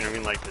realize, like, you know what I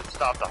mean, like to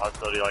stop the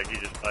hostility, like he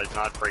just is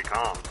not very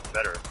calm. It's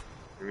better.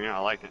 I mean, I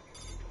like it.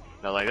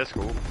 No, like that's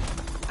cool.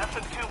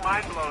 Nothing too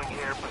mind blowing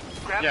here, but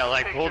grab Yeah, some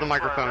like pull the pictures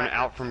microphone for a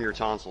out from your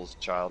tonsils,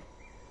 child.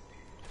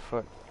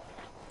 Fuck.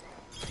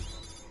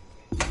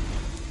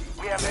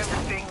 We have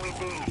everything we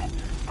need.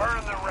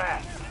 Burn the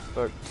rest.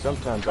 Look,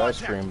 sometimes I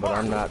scream, but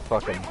I'm not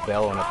fucking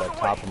belling at the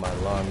top of my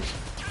lungs.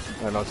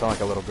 I don't sound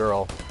like a little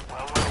girl.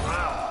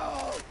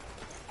 Well.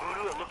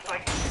 Voodoo, it looks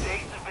like the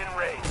stakes have been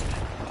raised.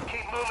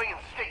 Keep moving and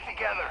stick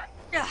together.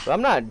 But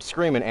I'm not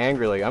screaming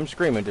angrily. I'm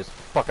screaming just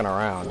fucking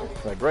around.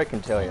 Like Gregg can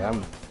tell you, I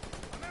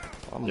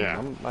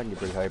can get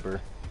pretty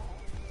hyper.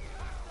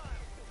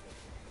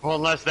 Well,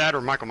 unless that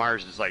or Michael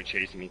Myers is like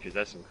chasing me, because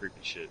that's some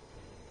creepy shit.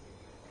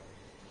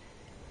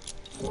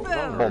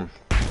 Boom.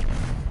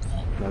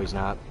 No, he's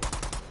not.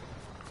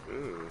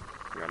 Ooh,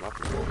 got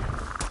nothing.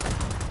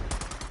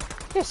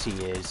 Yes, he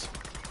is.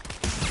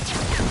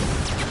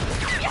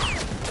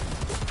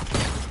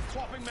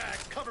 Swapping mag,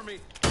 cover me.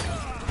 I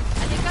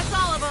think that's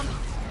all of them.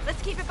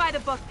 Let's keep it by the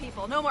book,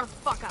 people. No more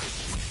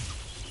fuck-ups.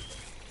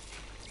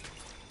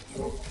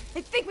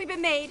 They think we've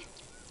been made.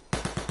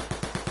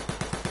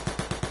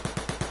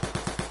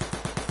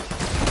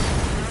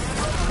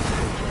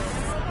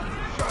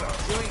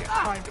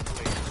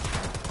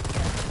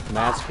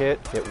 Mask hit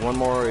one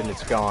more, and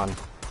it's gone.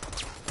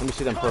 Let me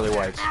see them pearly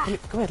whites.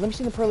 Go ahead, let me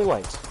see them pearly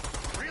whites.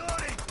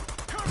 Reloading.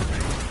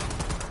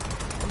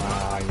 Come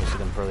on, let me see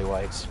them pearly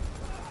whites.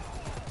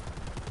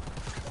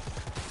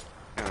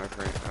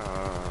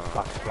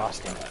 Fuck,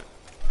 lost him.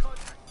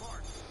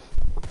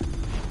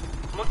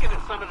 Looking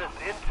at some of this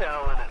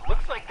intel, and it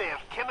looks like they have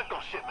chemical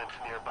shipments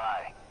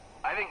nearby.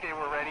 I think they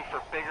were ready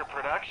for bigger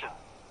production.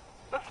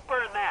 Let's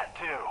burn that,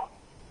 too.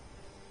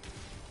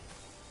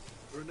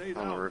 Grenade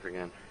On the out. roof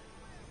again.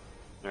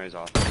 No, he's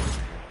off.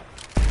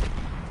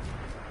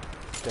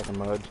 Second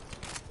mode.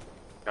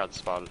 Got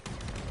spotted.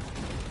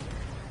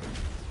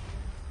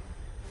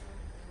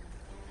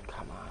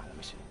 Come on, let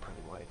me see them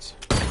pearly whites.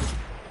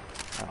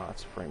 Oh,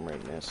 that's frame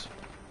rate miss.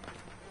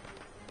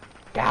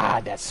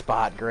 God, that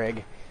spot,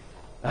 Gregg.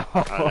 Oh,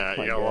 my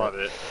You'll God. love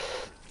it.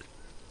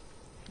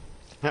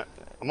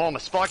 I'm on my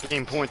spot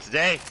game point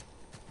today.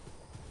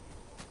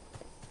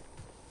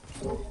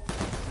 Damn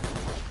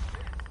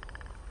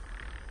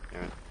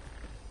it.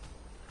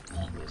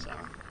 Miss out.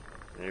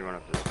 Yeah, you run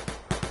up this.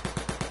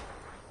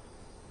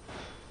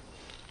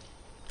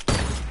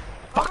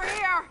 Over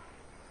here!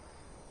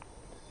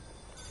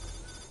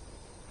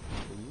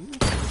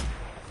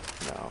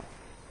 No.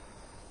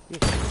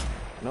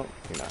 Nope,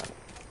 you're not.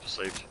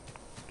 Saved.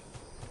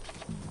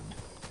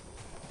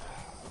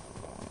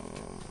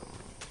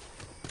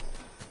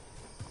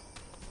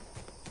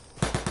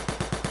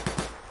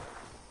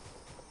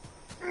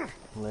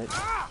 Let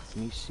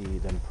me see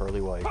them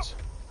pearly whites.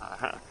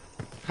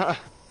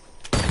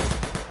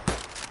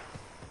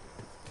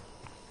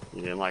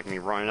 You didn't like me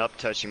running up,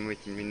 touching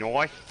with me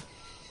knife?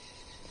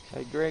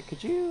 Hey, Gregg,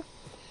 could you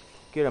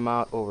get him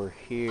out over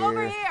here?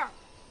 Over here!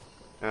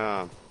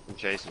 I'm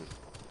chasing.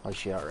 Oh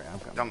shit, alright, I'm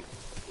coming.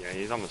 Yeah,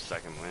 he's almost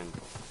second wind.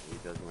 He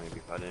doesn't want to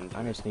be cut into.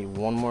 I just need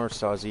one more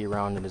Sawzy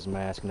round in his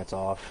mask and it's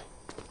off.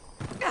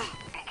 Be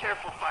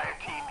careful, fire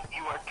team.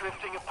 You are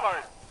drifting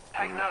apart.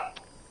 Tighten up.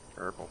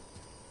 Purple.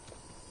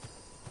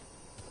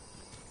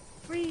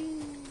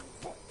 Free.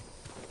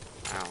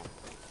 Ow.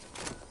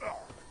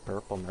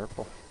 Purple,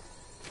 nurple.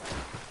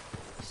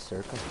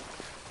 Circle.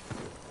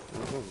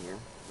 Nothing here.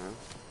 No.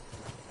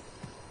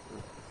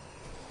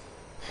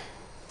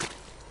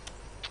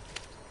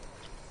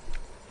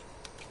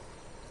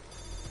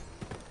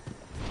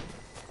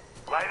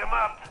 Light him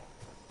up.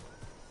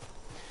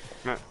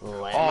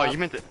 Oh, you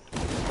meant to.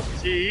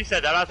 See, he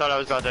said that. I thought I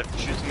was about to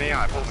shoot me.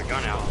 I pulled my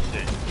gun out.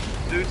 Shit.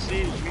 Dude,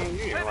 see, me and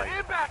you are like.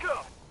 Get back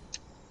up.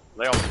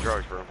 Lay off the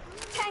drugs, bro.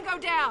 Tango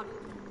down!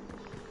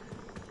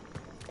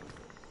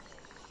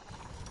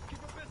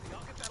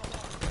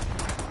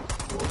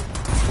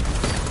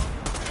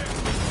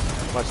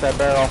 Watch that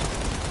barrel.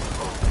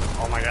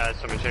 Oh my god,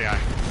 so much AI.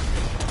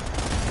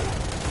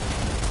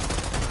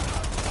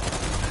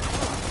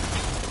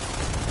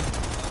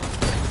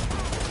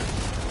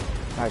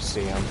 I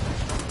see him.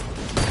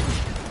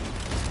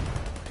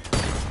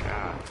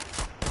 God.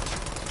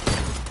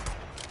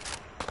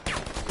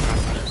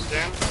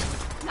 Understand?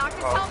 Knock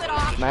his helmet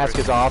off! Mask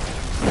is off.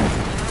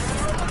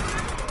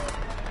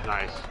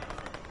 Nice.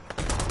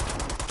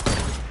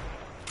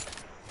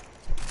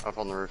 Up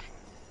on the roof.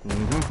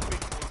 Mm-hmm.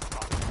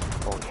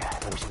 Oh yeah,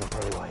 let me see them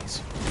pearly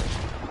whites.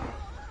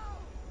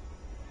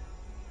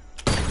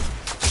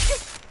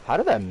 How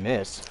did that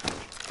miss?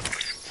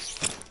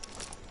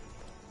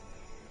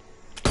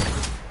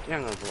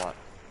 Damn, that was a lot.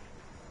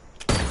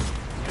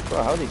 Bro,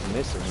 how are these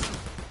missing?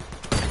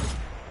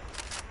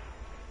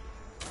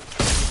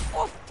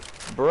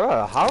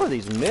 Bruh, how are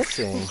these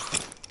missing? I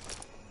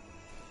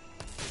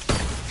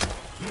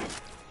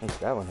think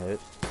that one hit.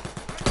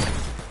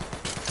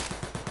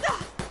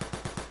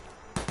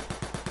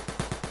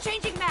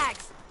 Changing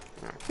mags.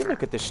 If you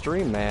look at the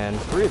stream, man,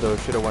 3 of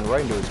those should have went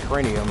right into his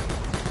cranium.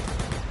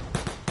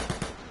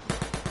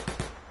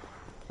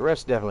 The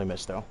rest definitely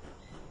missed, though.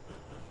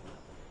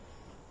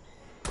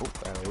 Oh,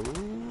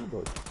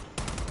 boy.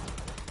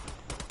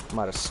 I'm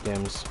out of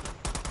stims.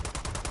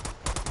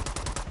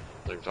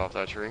 Things off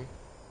that tree.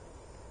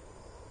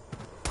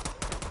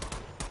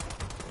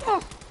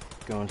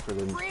 Going for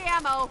the Free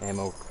ammo.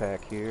 ammo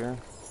pack here.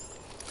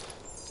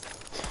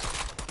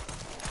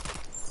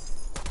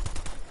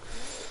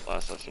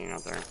 Last I've seen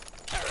out there.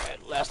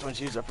 Alright, last one's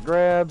used up for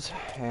grabs,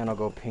 and I'll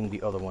go ping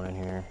the other one in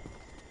here.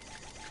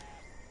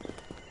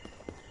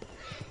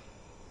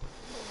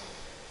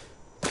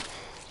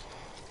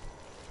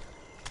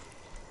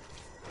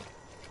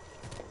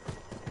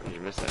 Did you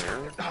miss that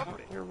arrow?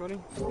 Here, buddy?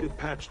 Get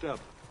patched up.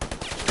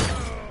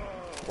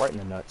 Right in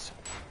the nuts.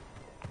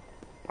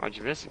 Why'd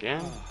you miss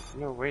again?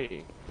 No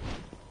way.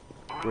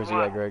 Where's he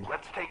at, Greg?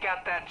 Let's take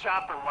out that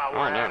chopper while Oh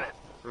we're at no. it.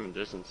 From a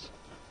distance.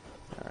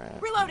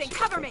 Alright. Reloading,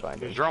 cover me.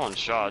 He's drawing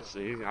shots. I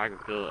can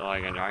feel it.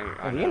 Like,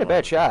 I He know, ain't a bad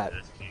like, shot.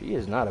 He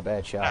is not a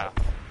bad shot.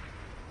 Yeah.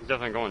 He's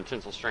definitely going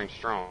tensile strength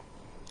strong.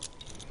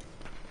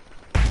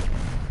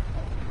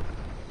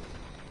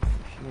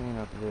 Shooting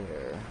up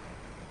there.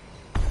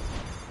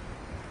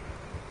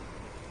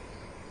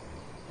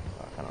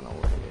 Fuck, I don't know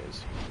where he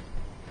is.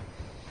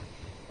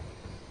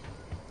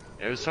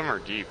 It was somewhere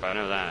deep. I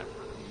know that.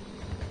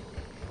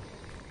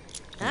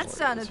 That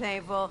sounded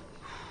painful.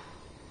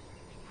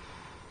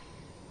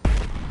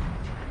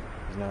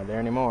 He's not there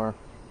anymore.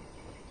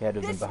 He had to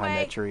have been This behind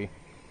way. that tree.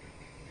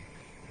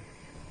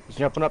 He's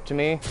jumping up to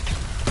me.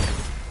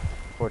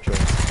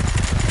 Fortunately.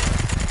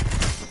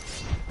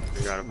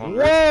 You got a phone.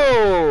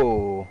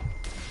 Whoa!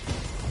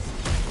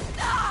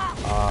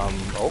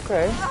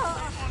 Okay.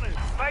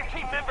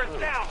 19 members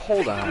down.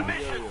 Hold Stick to the on.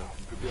 mission.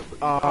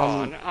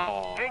 Oh,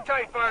 no. Hang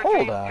tight, fire Hold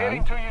team. on.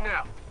 Heading to you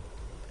now.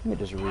 Let me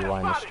just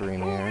rewind the stream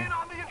Move here. in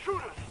on the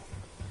intruders.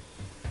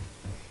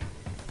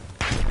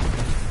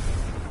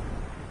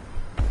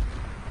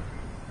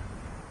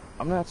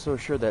 I'm not so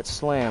sure that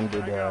slam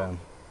did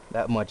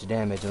that much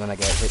damage, and then I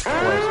got hit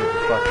twice with the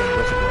fucking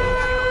wrist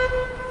blades.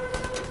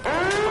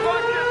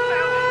 Squad just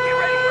sounded. Get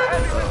ready for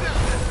heavy resistance.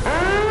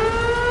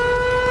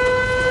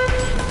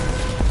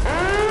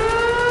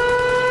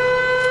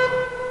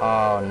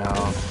 Oh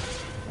no.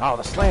 Oh,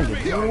 the slam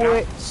did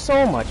way,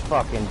 so much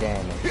fucking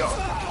damage. He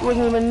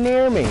wasn't even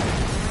near me.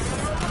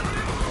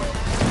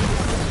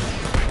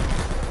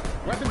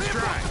 Weapons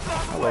dry.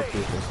 I like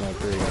you for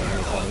sniper.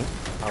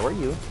 How are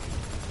you?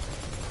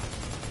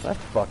 That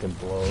fucking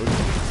blows. He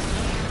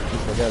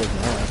forgot his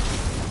mask.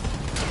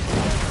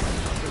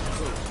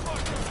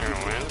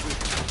 Gonna win.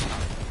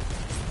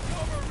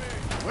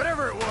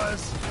 Whatever it was.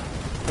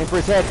 Aim for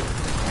his head.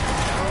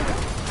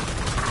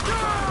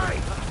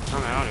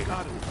 I'm out of here.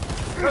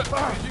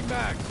 Changing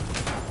mags.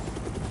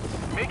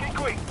 Make it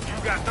quick.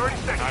 You got 30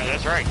 seconds. Alright,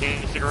 that's right.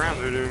 Can't stick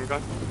around, dude. Okay.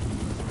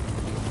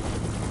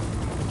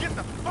 Get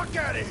the fuck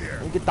out of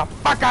here. Get the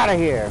fuck out of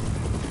here.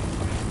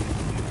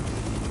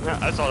 Yeah,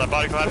 I saw that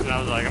body collapse and I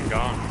was like, I'm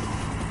gone.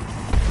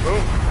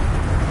 Boom.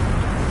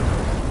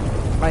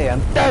 I am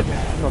dead.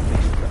 No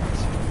thanks for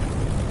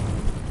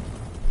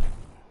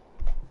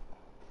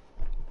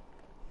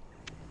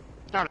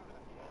that.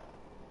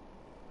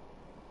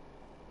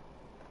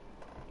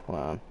 Come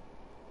on.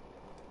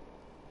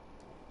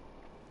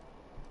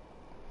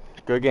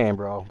 Good game,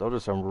 bro. Those are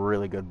some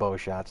really good bow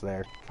shots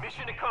there.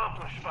 Mission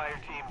accomplished, fire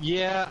team.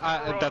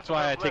 Yeah, that's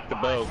why I take the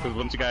bow, because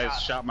once you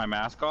guys shot my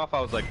mask off,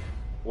 I was like,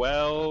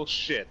 well,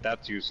 shit,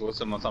 that's useless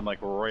unless I'm like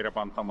right up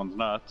on someone's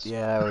nuts.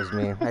 Yeah, that was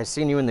me. I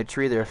seen you in the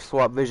tree there,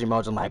 swap vision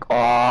modes. I'm like,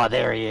 oh,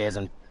 there he is,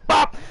 and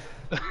pop.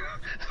 But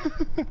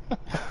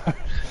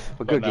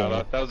good game.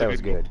 That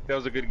was good. That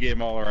was a good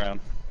game all around.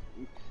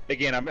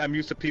 Again, I'm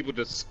used to people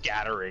just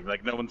scattering,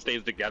 like no one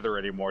stays together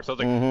anymore. So I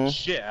was like,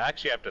 shit, I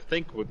actually have to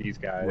think with these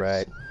guys.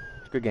 Right.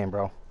 Good game,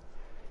 bro.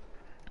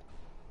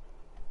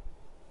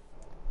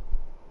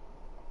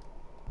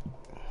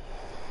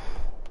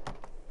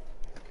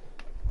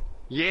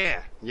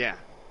 Yeah, yeah.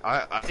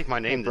 I think my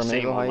name the Hey,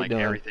 same Flamingo, how on you like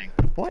doing? everything.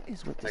 What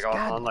is with this Like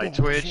on like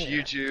goddamn Twitch, chair?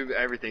 YouTube,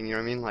 everything. You know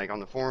what I mean? Like on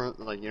the forum,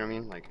 like you know what I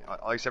mean? Like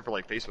all except for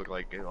like Facebook,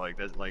 like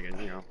that's like you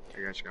know I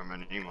guess you got my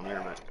name on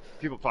there, but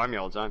people find me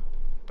all the time.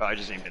 But I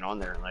just ain't been on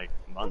there in like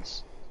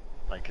months,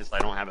 like because I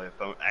don't have a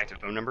active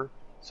phone number,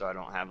 so I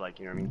don't have like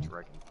you know what I mean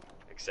to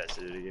access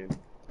it again.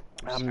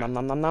 Nom nom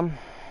nom nom.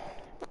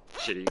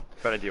 Shitty,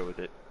 but I deal with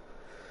it.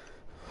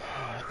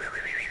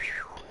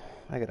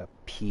 I gotta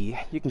pee.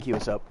 You can queue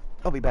us up.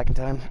 I'll be back in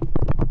time.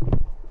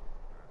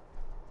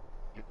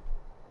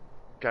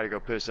 Gotta go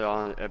piss in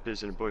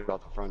a bush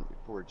out the front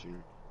porch, you know.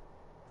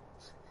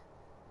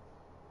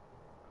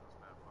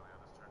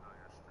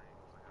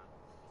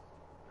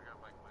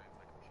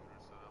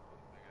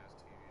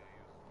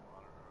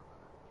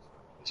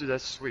 Dude,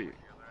 that's sweet.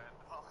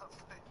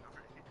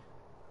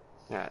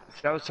 Yeah,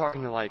 see, I was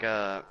talking to like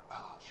I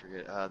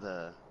forget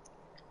the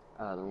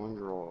one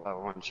girl,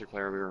 one chick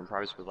player we were in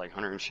private with like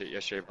Hunter and shit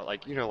yesterday, but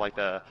like you know like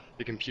the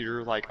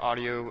computer like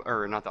audio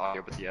or not the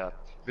audio but the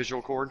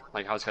visual cord,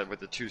 like how it's got with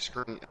the two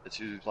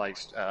like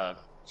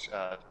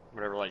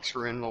whatever like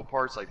screw in little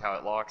parts, like how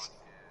it locks,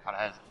 how it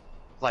has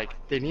like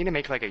they need to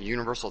make like a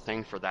universal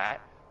thing for that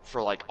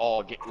for like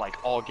all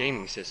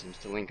gaming systems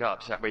to link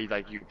up, so that way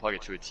like you can plug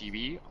it to a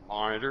TV, a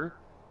monitor,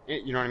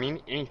 you know what I mean,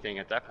 anything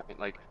at that point.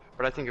 Like,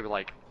 but I think of it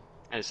like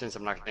in a sense,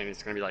 I'm not saying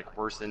it's gonna be like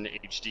worse than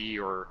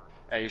HD or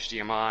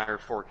HDMI or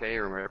 4K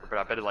or whatever, but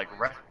I bet it like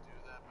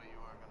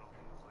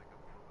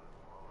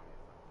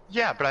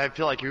yeah, but I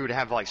feel like you would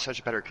have like such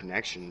a better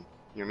connection. You know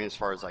what I mean? As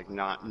far as like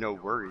no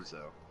worries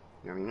though.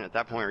 You know what I mean? At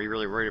that point, are you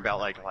really worried about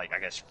like I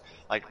guess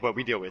like what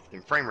we deal with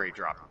in frame rate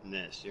drop in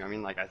this? You know what I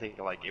mean? Like I think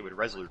like it would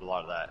resolute a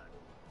lot of that.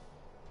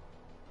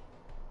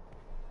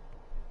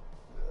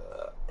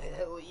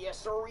 Hell yes,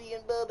 sorry,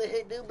 and Bubba.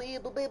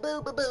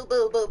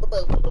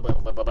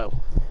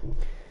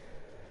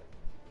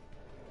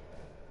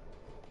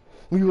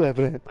 What are you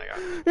laughing at?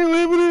 You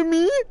laughing at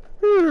me?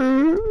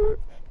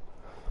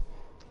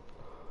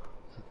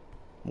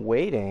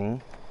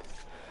 Waiting.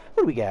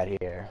 What do we got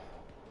here?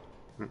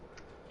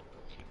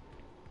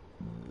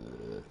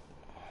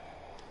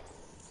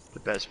 The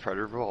best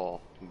predator of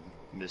all,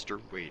 Mr.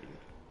 Waiting.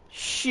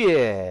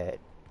 Shit.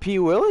 P.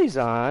 Willie's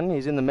on.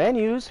 He's in the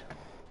menus.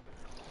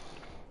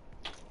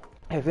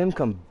 Have him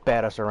come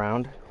bat us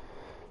around.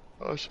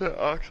 Oh shit,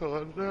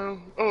 Oxon now.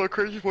 Oh,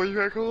 crazy boy, you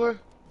got cool.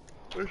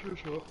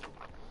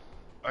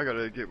 I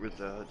gotta get with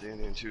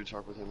Danny and too,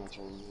 talk with him. I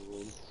told him he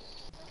would.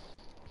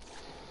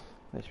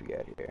 What we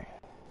got here?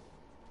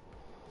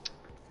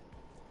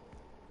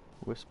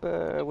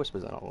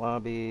 Whisper's on a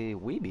lobby.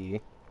 Weeby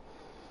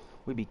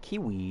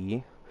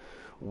Kiwi.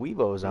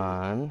 Weebo's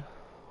on.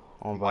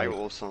 White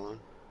Wolf's on.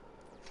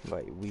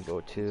 Invite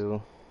Weebo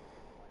too.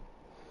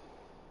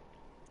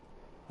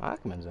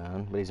 Hockman's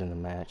on, but he's in the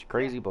match.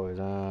 Crazy Boy's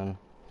on.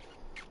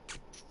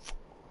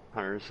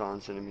 Hunter's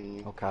on, sending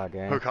me.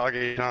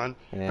 Hokage's on.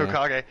 Yeah.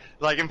 Hokage.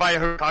 Like, invite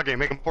Hokage.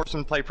 Make him force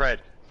him to play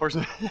Pred. Force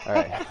him.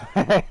 Alright.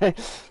 I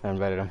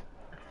invited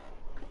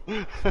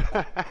him.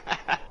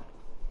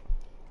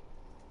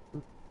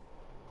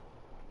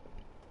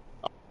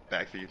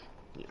 Back feed.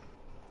 Yeah.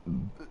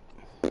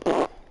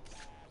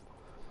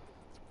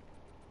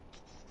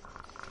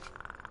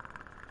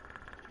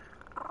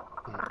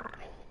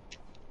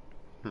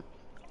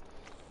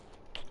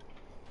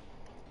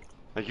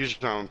 Like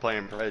usually when I'm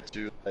playing Pred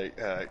too, like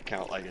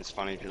count like it's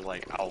funny because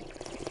like I'll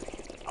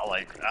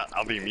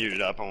be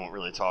muted up. I won't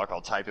really talk. I'll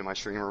type in my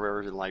stream or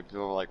whatever, and like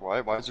people are like, why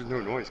is there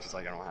no noise? Because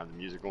like I don't have the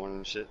music going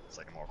and shit. It's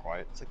like I'm all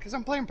quiet. It's like because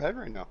I'm playing Ped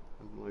right now.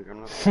 I'm like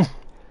I'm not.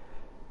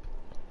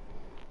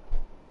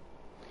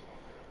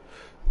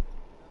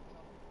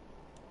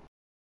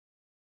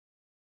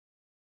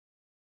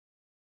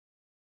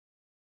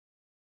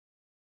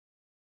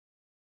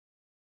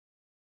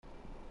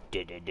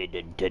 Hey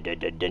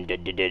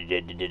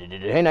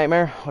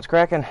Nightmare, what's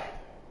cracking?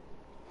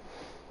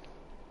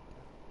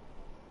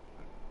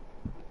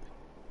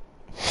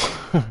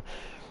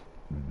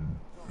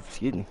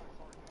 Excuse me.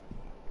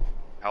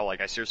 How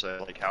like I seriously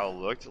like how it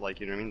looked, like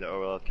you know what I mean, the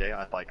OLFK.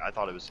 I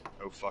thought it was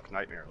oh fuck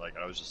Nightmare. Like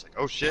I was just like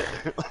oh shit.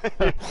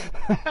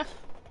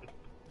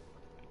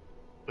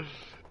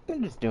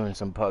 I'm just doing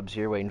some pubs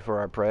here, waiting for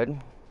our Pred.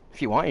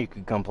 If you want, you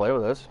could come play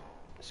with us.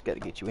 Just got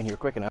to get you in here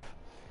quick enough.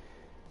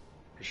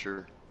 For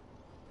sure.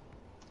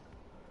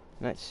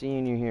 Not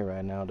seeing you here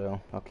right now,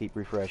 though. I'll keep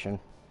refreshing.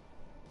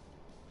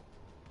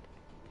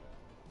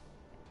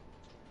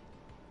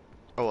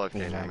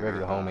 OLFK. Yeah, Gregg's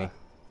a homie.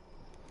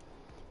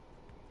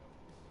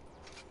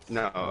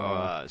 No,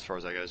 as far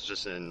as I go, it's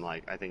just in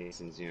like I think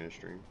he's in Xeno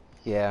stream.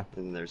 Yeah.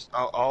 And there's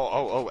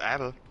oh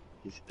Abba.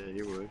 He said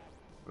he would.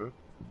 Oh.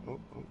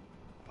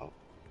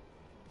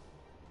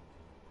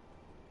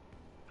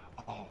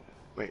 Oh,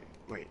 wait.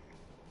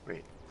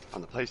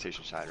 On the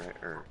PlayStation side, right?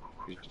 Or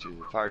you do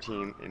the fire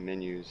team and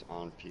menus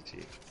on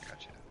PT.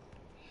 Gotcha.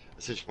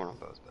 Essentially one on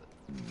both, but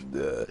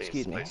I think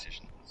excuse me.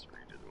 PlayStation. Let's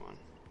redo the one.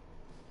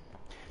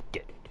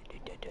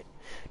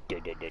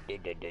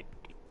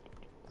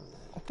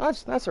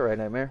 That's all right,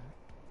 Nightmare.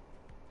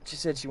 She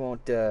said she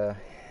won't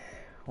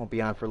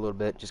be on for a little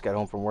bit. Just got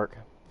home from work.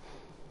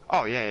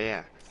 Oh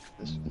yeah.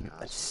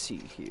 Let's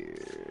see here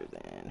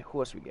then. Who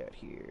else we got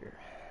here?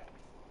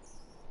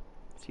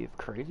 See if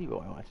Crazy Boy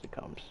wants to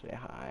come say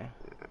hi.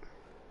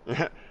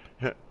 Yeah.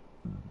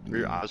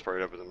 I was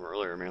probably up with him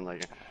earlier, man.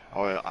 Like,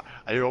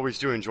 I always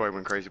do enjoy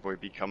when Crazy Boy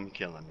become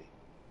killing me.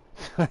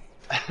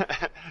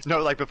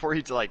 No, like before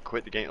he like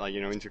quit the game, like you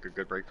know, he took a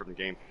good break from the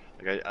game.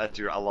 Like I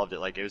loved it.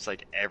 Like it was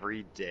like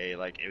every day,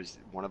 like it was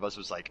one of us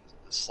was like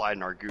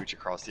sliding our gooch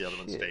across the other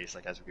one's face,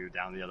 like as we go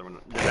down the other one,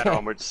 no matter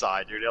on which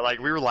side, dude. Like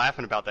we were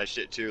laughing about that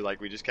shit too.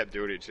 Like we just kept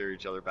doing it to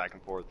each other back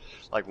and forth.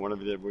 Like one of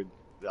them would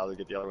either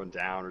get the other one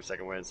down or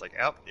second way. It's like,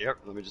 yep,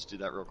 let me just do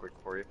that real quick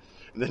for you,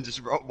 and then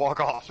just walk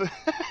off.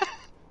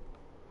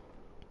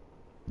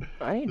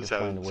 I need to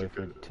find a way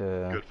for it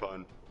to good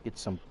fun. get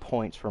some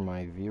points for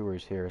my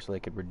viewers here so they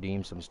could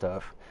redeem some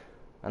stuff.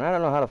 And I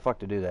don't know how the fuck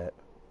to do that.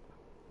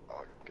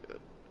 Oh, good.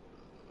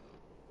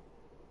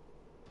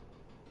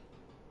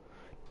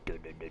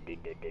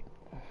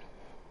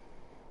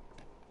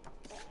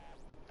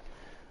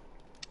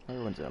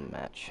 Everyone's in a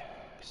match.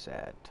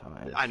 Sad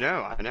times. I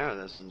know. That's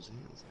what I'm saying.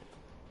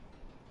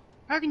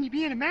 How can you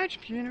be in a match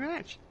if you're in a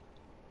match?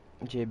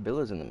 Jay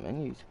Billa's in the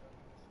menus.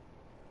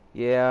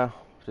 Yeah.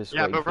 Just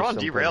Yeah, but we're on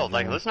something Derailed. to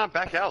Like, join. let's not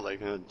back out.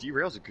 Like,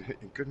 Derail's a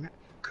good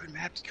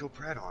map to kill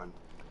Pred on.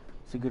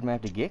 It's a good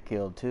map to get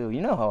killed too.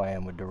 You know how I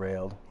am with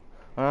Derailed.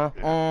 Huh?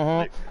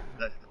 Yeah,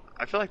 like,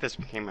 I feel like this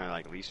became my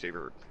like least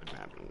favorite Pred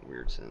map in a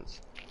weird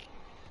sense.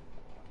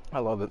 I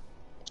love it.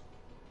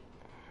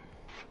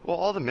 Well,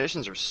 all the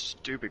missions are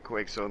stupid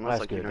quick, so unless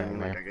That's like you good know, what I mean,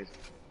 down like I guess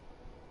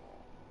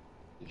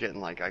you're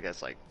getting like I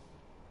guess like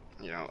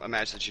you know a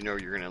match that you know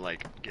you're gonna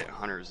like get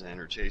hunters in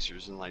or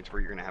chasers and like where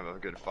you're gonna have a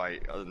good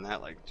fight. Other than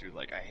that, like dude,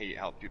 like I hate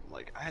how people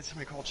like I had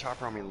somebody call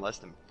chopper on me in less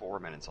than 4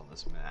 minutes on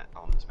this map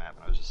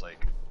and I was just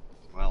like,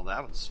 well,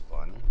 that was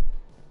fun.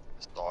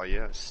 I saw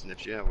you, I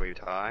sniffed you, I waved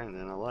high, and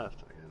then I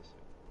left. I guess.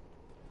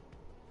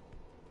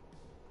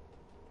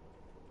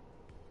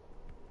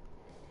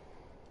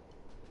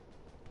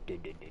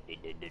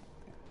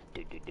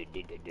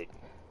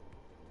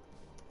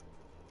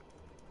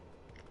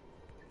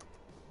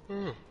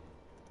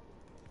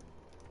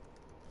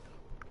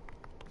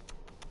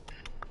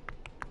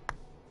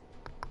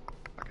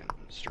 Fucking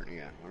starting to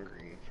get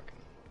hungry.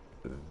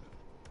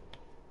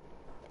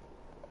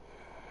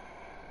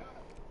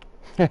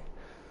 Fucking.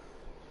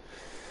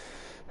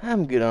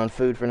 I'm good on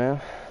food for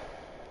now.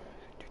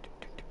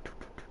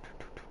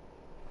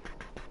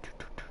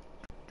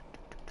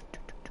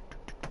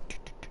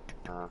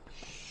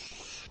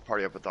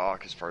 Party up with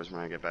Doc as far as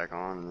when I get back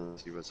on and then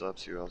see what's up,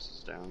 see who else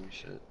is down and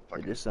shit. I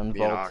Fucking just me and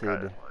Doc,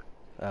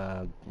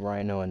 unvaulted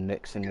Rhino and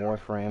Nix in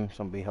Warframe,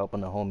 so I'll be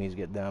helping the homies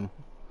get them.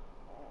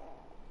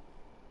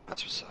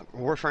 That's what's up.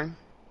 Warframe?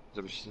 Is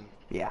that what you said?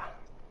 Yeah.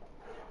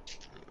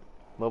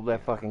 Love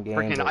that fucking game.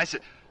 Freaking, but- I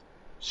said.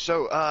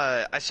 So,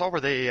 I saw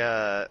where they,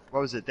 what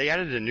was it? They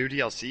added a new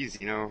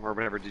DLCs, you know, or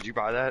whatever. Did you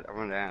buy that? I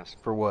wanted to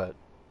ask. For what?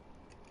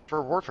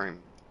 For Warframe.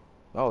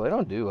 Oh, they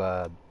don't do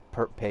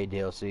paid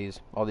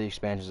DLCs. All the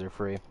expansions are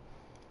free.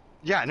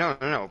 Yeah,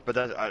 no. But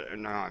that,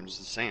 no, I'm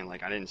just saying,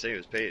 like, I didn't say it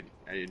was paid.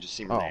 It just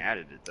seemed when they Oh.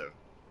 added it, though.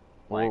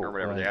 Like, Whoa, or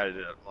whatever. They right. added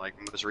it, like,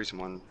 most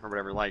recent one, or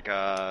whatever, like,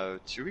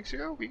 2 weeks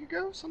ago? A week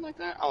ago? Something like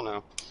that? I don't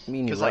know. You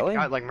mean Because, really?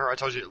 like, remember I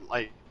told you,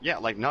 like, yeah,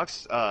 like, Nux,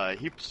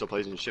 he still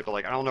plays and shit, but,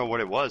 like, I don't know what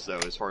it was, though,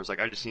 as far as, like,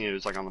 I just seen it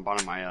was, like, on the bottom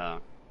of my,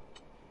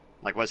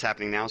 like, what's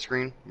happening now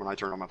screen when I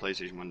turned on my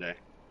PlayStation one day.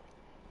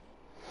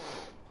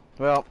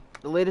 Well,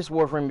 the latest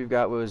Warframe we've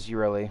got was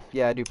Ureli.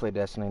 Yeah, I do play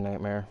Destiny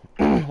Nightmare.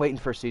 Waiting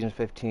for Season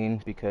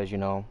 15 because, you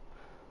know,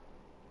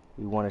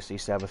 we want to see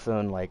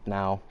Savathun, like,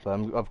 now.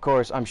 But, of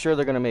course, I'm sure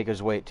they're going to make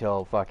us wait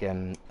till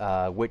fucking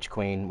Witch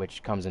Queen,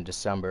 which comes in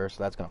December,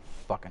 so that's going to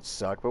fucking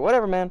suck. But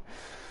whatever, man.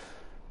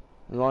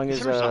 As long as,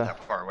 December's not that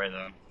far away,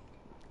 though.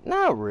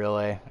 Not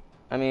really.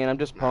 I mean, I'm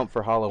just pumped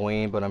for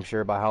Halloween, but I'm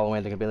sure by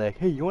Halloween they're going to be like,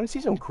 hey, you want to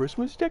see some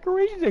Christmas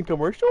decorations in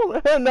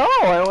commercial? No,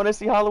 I want to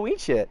see Halloween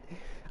shit.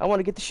 I want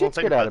to get the shit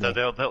scared out of me.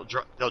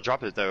 They'll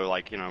drop it though,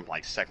 like, you know,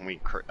 like second week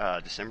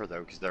December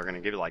though, because they're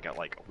gonna give it like a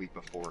week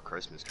before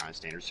Christmas kind of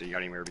standard. So you got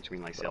anywhere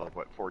between like say like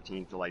what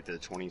 14th to like the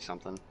 20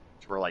 something,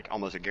 to where like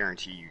almost a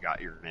guarantee you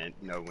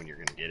know when you're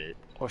gonna get it.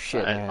 Oh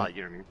shit, man! You know what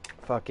I mean?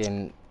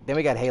 Fucking. Then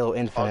we got Halo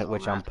Infinite,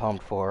 which I'm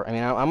pumped for. I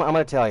mean, I'm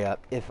gonna tell you,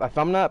 if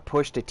I'm not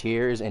pushed to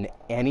tears in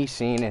any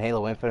scene in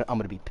Halo Infinite, I'm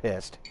gonna be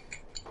pissed.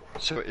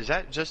 So is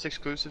that just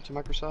exclusive to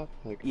Microsoft?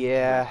 Like,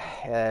 yeah,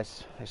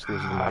 that's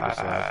exclusive to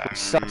Microsoft. It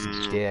sucks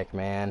dick,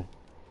 man.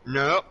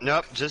 Nope.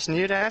 Just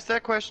needed to ask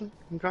that question,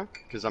 okay?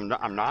 Because I'm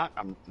not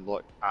gonna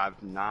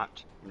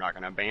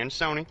ban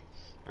Sony,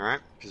 all right?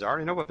 Because I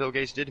already know what Bill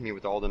Gates did to me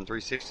with all them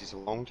 360s a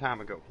long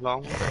time ago.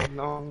 Long time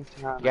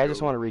ago. Yeah, I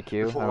just want to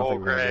requeue. Before I don't old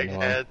think we're gonna Gregg get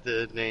anyone. had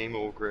the name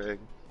old Gregg.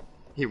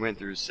 He went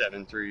through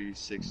 7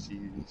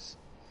 360s.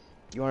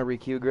 You want to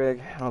requeue, Greg?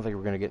 I don't think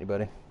we're gonna get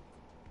anybody.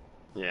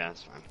 Yeah,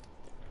 that's fine.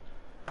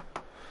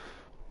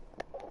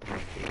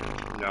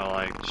 No,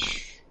 like,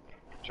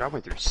 I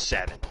went through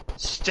 7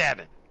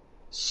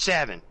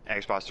 Xbox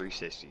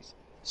 360s.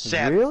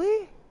 7.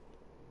 Really?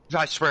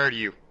 I swear to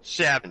you,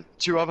 7.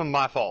 2 of them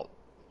my fault.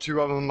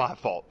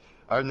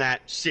 Other than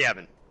that,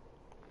 7.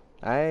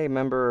 I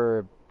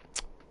remember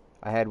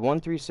I had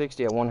one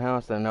 360 at one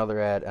house and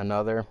another at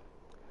another.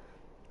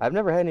 I've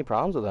never had any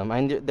problems with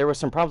them. There were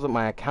some problems with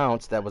my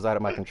accounts that was out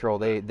of my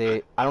control.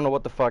 I don't know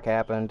what the fuck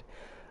happened.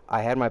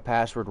 I had my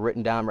password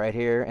written down right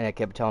here, and it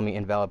kept telling me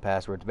invalid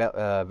password.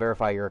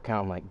 Verify your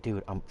account. I'm like,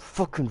 dude, I'm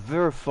fucking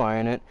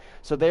verifying it.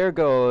 So there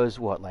goes,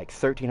 what, like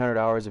 1,300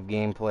 hours of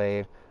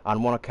gameplay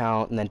on one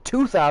account, and then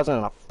 2,000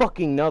 on a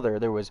fucking another.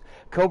 There was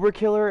Cobra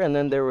Killer, and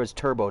then there was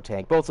Turbo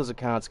Tank. Both those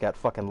accounts got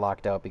fucking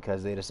locked out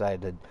because they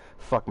decided to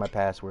fuck my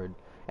password.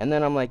 And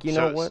then I'm like, you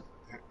know what?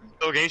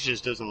 Bill Gates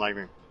just doesn't like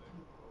me.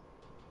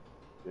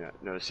 Yeah,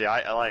 no, see,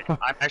 I like,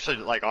 I'm actually,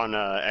 like, on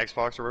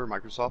Xbox or whatever,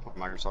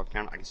 Microsoft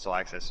account, I can still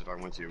access it if I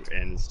want to,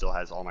 and it still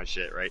has all my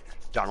shit, right?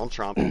 Donald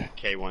Trump,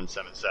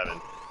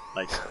 K177.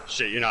 Like,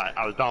 shit, you know,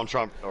 I was Donald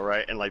Trump,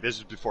 alright? And, like, this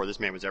is before this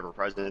man was ever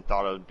president,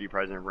 thought I would be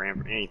president,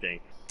 ran for anything.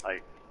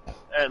 Like,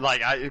 and,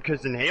 like,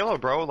 because in Halo,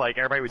 bro, like,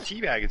 everybody would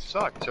teabag, it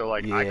sucked, so,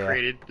 like, I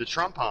created the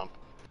Trump hump.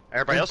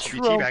 Everybody else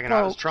would be teabagging,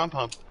 I was Trump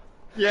hump.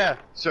 Yeah,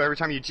 so every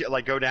time you,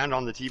 like, go down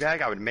on the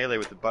teabag, I would melee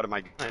with the butt of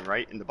my gun,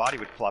 right? And the body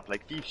would flop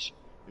like fish.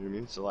 You know what I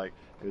mean? So, like,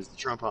 it was the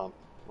Trump hump.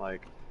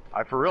 Like,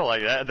 for real,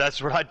 like, that's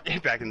what I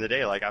did back in the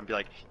day. Like, I'd be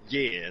like,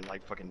 yeah, and,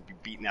 like, fucking be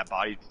beating that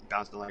body,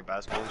 bouncing like a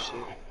basketball and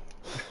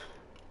shit.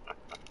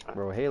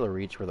 Bro, Halo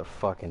Reach were the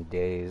fucking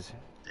days.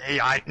 Hey,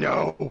 I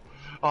know!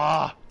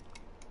 Ah!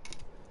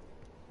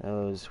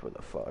 Those were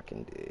the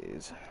fucking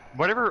days.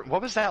 What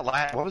was that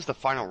what was the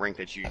final rank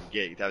that you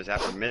get? That was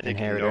after Mythic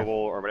and Noble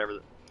or whatever?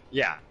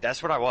 Yeah,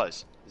 that's what I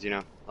was. You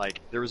know? Like,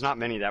 there was not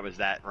many that was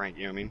that rank,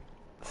 you know what I mean?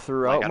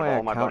 Throughout like, my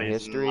all my account buddies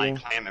history, and,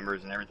 like, clan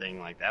members and everything,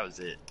 like, that was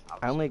it.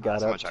 I only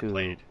got up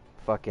to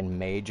fucking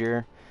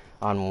Major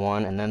on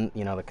one, and then,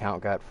 you know, the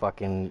count got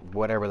fucking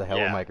whatever the hell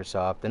with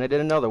Microsoft. Then I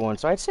did another one,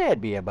 so I'd say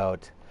I'd be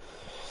about...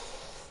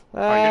 you'd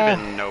have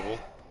been Noble.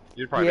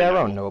 You'd probably be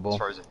around Noble. As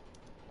far as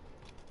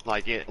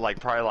like,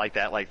 probably like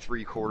that, like,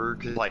 3/4,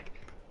 because, like,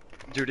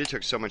 dude, it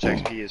took so much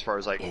XP as far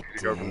as, like,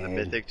 to go from the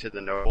Mythic to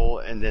the Noble,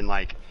 and then,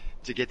 like,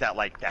 to get that,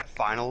 like, that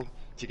final...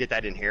 To get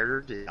that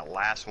Inheritor, that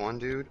last one,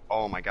 dude.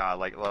 Oh my god!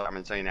 Like, look, I'm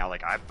gonna tell you now.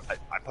 Like, I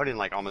put in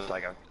like almost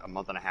like a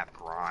month and a half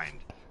grind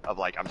of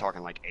like I'm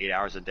talking like 8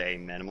 hours a day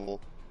minimal,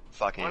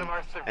 fucking.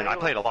 And I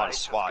played a lot of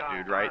SWAT,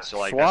 dude. Right? So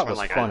like SWAT that's when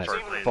like fun I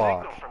started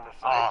playing.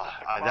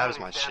 That was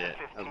my shit.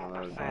 That was one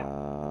of those.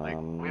 Like,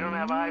 we don't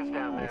have eyes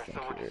down there, so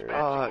we're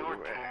dispatching your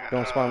team.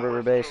 Don't spawn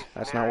River Base.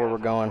 That's not where we're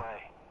going.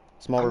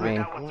 Small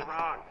Ravine.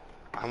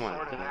 I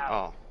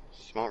want.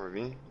 Small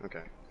Ravine.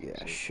 Okay.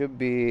 Yeah, should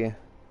be.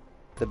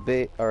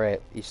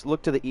 Alright, you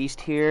look to the east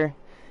here.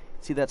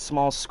 See that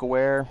small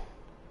square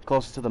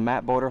closest to the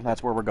map border?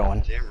 That's where we're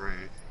going. Damn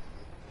right.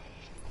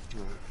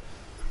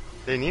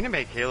 They need to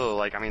make Halo,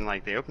 like, I mean,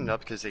 like, they opened up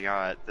because they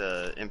got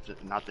the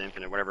not the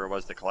Infinite, whatever it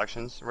was, the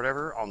collections or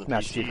whatever on the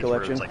Master PC.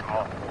 Collection? Like,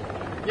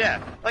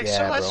 yeah, like, yeah,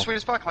 so that's bro. sweet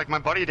as fuck. Like, my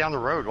buddy down the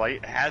road,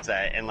 like, has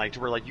that, and, like, to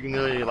where, like, you can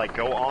literally, like,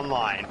 go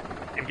online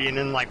and be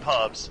in, like,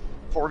 pubs.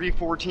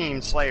 4v4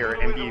 Team Slayer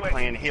and be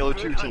playing Halo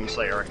 2 Team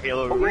Slayer,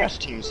 Halo Reach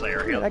Team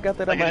Slayer. Halo, I got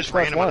that on my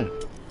Xbox One.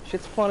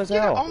 Shit's fun as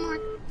hell. Oh my,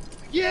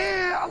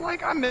 yeah,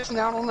 like, I'm missing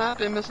out on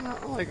that. I'm missing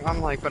out.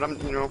 Like, but I'm,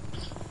 you know,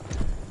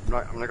 I'm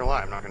not gonna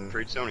lie. I'm not gonna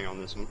trade Sony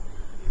on this one.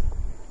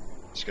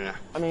 Just gonna.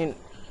 I mean,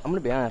 I'm gonna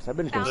be honest. I've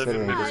been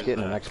considering just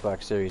getting an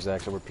Xbox Series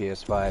X over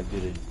PS5 due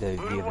to the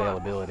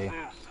availability.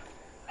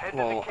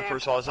 Well,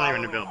 first of all, it's not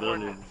even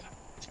availability.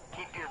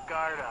 Keep your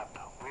guard up.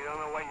 We don't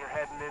know what you're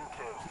heading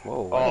into.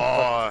 Whoa.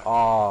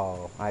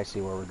 Oh, I see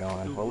where we're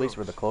going. Well, at least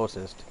we're the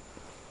closest.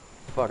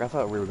 Fuck, I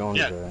thought we were going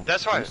to the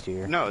that's why. east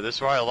here. No,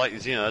 that's why I like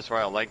Xeno. That's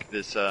why I like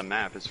this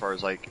map. As far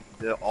as like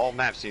all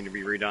maps need to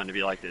be redone to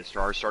be like this.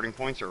 Our starting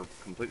points are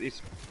completely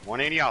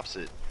 180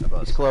 opposite of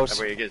us. He's close.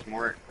 That way it gets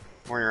more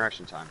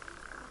interaction time.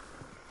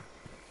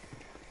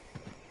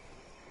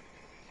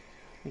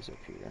 He's up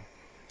here.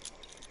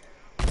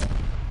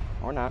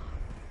 Or not.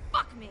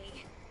 Fuck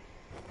me.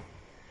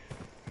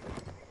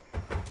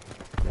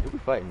 Who we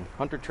fighting?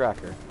 Hunter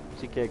Tracker.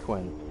 CK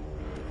Quinn.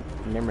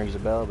 Name rings a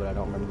bell, but I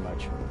don't remember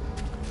much.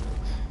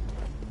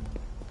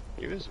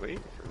 He was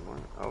waiting for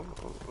one. Oh.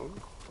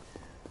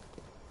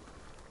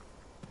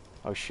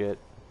 Oh shit.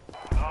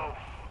 Oh,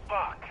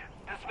 fuck.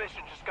 This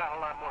mission just got a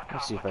lot more complicated.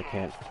 Let's see if I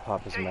can't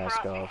pop his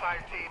mask off.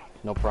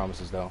 No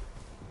promises, though.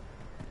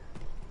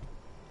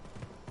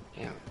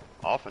 Damn.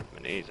 Often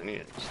my knees. I need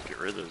to just get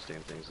rid of those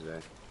damn things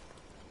today.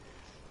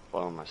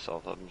 Blowing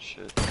myself up and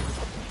shit. We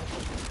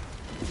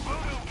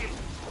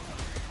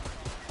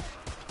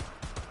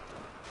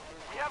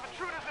have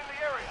intruders in the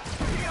area.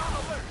 Be on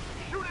alert.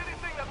 Shoot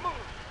anything that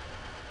moves.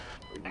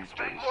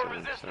 Expect more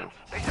resistance.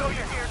 They know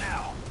you're here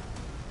now.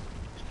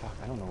 Fuck,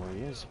 I don't know where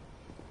he is.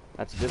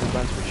 That's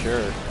defense for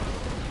sure.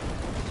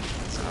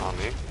 It's not on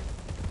me.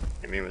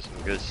 Hit me with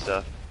some good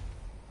stuff.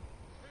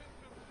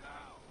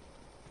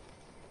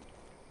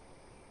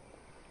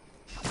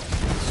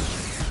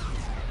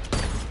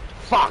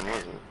 Fuck!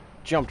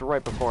 Jumped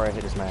right before I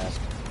hit his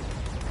mask.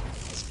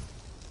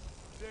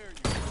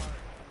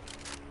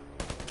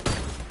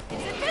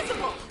 It's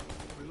invisible.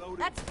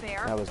 That's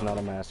fair. That was not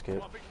a mask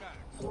hit.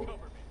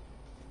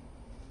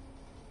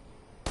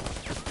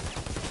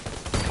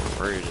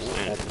 Where you just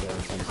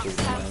That's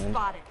Sound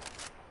spotted.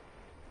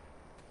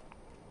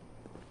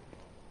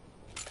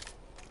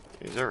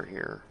 He's over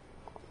here.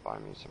 By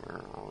me somewhere.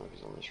 I don't know if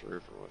he's on this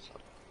roof or what's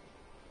up.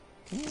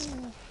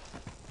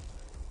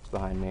 It's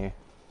behind me.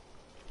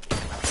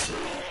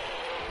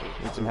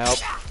 Need some help.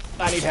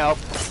 I need help.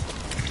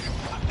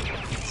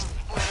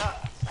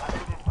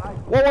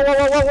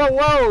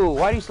 Whoa!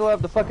 Why do you still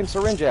have the fucking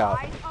syringe out?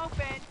 Wide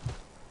open.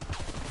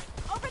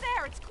 Over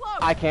there, it's close.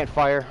 I can't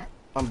fire.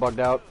 I'm bugged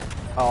out.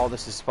 Oh,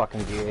 this is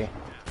fucking gay.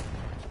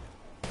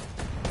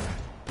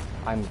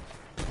 I'm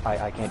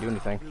I can't do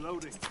anything.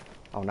 Reloading.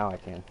 Oh, now I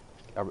can.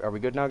 Are we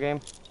good now, game?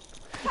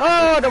 Oh,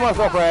 I don't want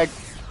to fall frag.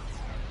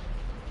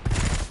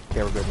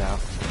 Okay, we're good now.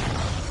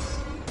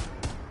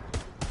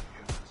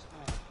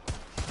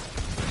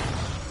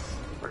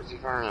 Where's he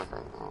firing at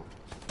from? Oh.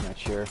 Not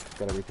sure.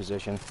 Gotta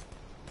reposition.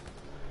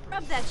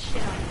 Rub that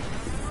shit on.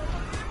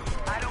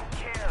 I don't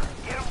care.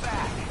 Get him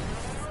back.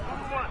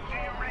 Move on. Do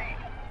you read?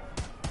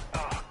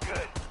 Oh,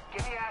 good.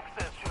 Give me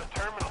access to a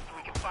terminal so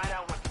we can find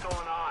out what's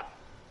going on.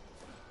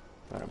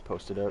 Got him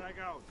posted up. Back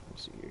out.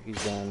 Let's see here.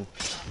 He's done.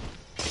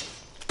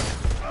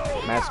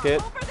 Mask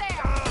hit. Over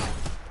there.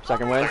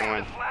 Second win.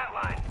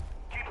 Flatline.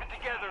 Keep it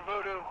together,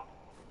 Voodoo.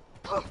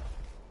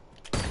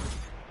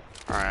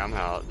 Alright, I'm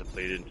out.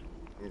 Depleted.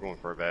 I'm going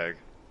for a bag.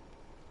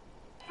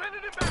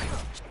 Sending it back.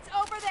 It's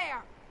over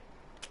there.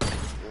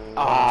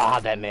 Ah,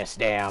 that missed.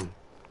 Damn.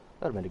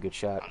 That would have been a good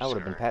shot. I'm I would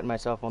have been sorry. patting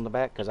myself on the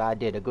back because I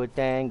did a good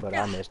thing, but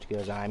I missed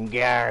because I'm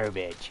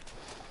garbage.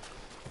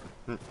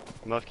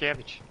 Love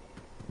cabbage.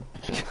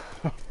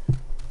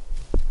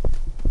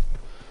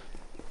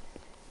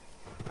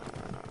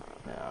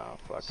 Oh,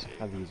 fuck.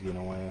 How these getting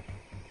away?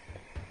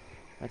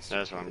 That's why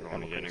I'm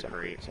going to get in a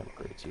crate. Some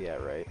crates. Yeah,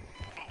 right.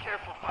 Be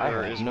careful. I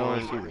There heard is no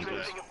one. serious.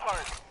 Drifting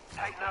apart.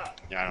 Tighten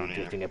up. Yeah, I don't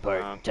Drifting need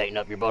apart. Tighten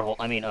up your butthole.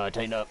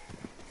 Tighten up.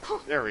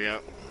 There we go.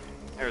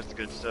 There's the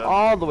good stuff.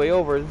 All the way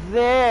over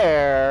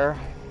there.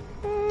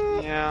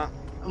 Yeah.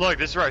 Look,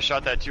 this is where I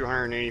shot that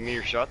 280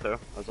 meter shot, though.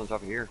 I was on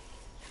top of here.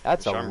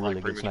 That's a Shot him, like,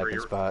 really pretty good much where sniping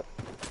you were. spot.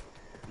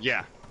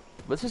 Yeah.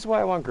 This is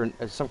why I want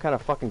some kind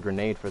of fucking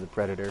grenade for the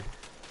Predator.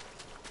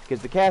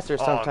 Because the caster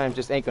sometimes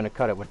just ain't gonna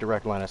cut it with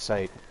direct line of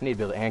sight. You need to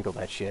be able to angle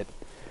that shit.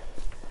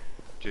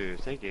 Dude,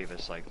 if they gave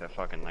us, like, the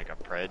fucking, like, a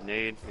pred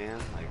nade, man.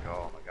 Like,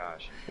 oh my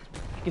gosh.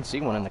 You can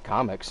see one in the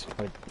comics.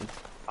 Like,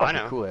 I fucking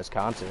know. cool ass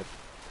concept.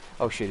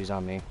 Oh shit, he's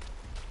on me.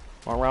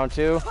 Want round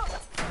two?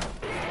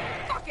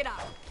 Fuck it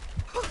up.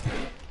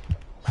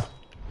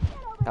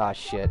 Ah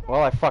shit.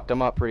 Well, I fucked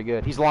him up pretty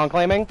good. He's long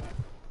claiming.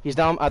 He's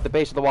down at the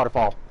base of the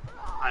waterfall.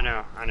 I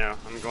know.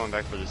 I'm going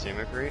back for the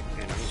ammo crate,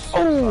 and I'm just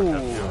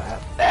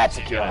Oh, that's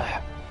a kill.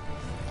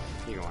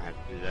 You're gonna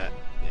have to do that,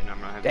 and I'm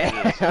gonna have to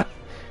do this. Damn.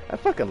 I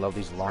fucking love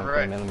these long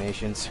Alright. claim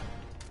animations.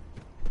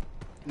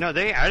 No,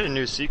 they added a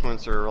new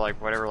sequence or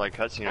like whatever, like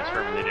cutscene I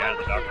for when they added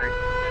the doctor.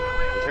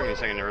 It took me a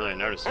second to really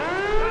notice it.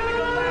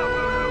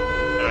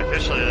 But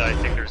officially, I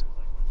think there's.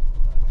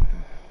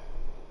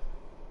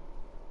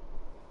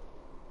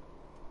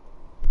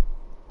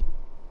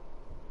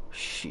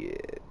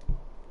 Shit.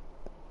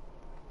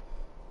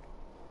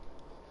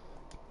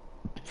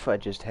 If I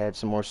just had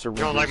some more You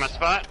syringes. don't like my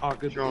spot? You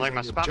Target don't like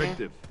my is the spot, man?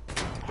 objective.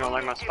 You don't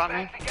like my spot,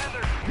 man?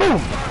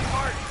 Boom!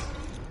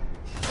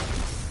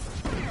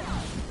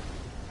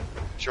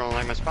 You don't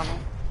like my spot, man?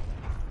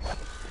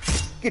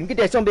 Get him, get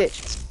that son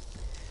bitch.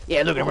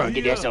 Yeah, look at him run,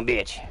 get that son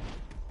bitch.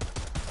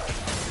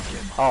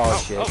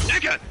 Oh, shit. Oh,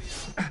 nigga!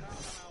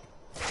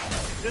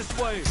 This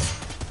way.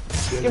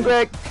 Get him,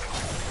 Gregg.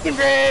 Get him,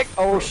 Gregg.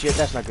 Oh, shit,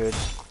 that's not good.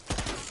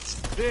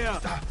 There.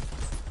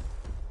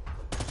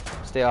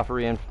 Stay off of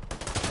Rian.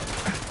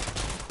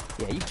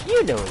 Yeah,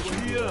 you know what you're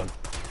Here. doing.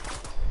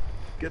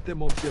 Get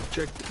them off the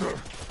objective.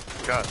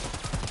 God.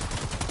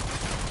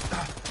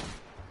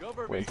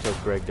 Cover Wait until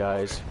Gregg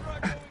dies.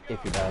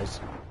 If he dies.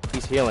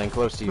 He's healing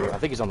close to you. I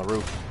think he's on the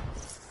roof.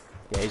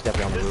 Yeah, he's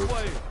definitely on the This roof.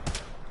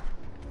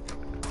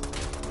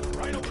 way.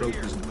 Right over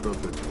here.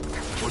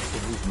 What's the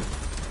movement?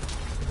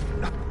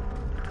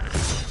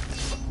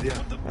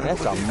 Yeah. And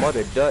that's a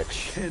mother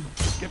Dutch. Ken,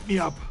 get me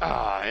up.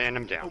 Ah, and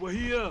I'm down. Over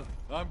here.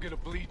 I'm gonna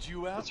bleed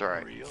you out. That's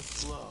alright. Real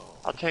slow.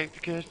 I'll take the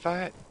good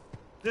fight.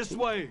 This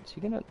way. Is he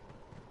gonna...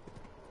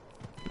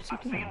 What's he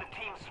I'm seeing doing? the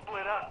team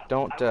split up.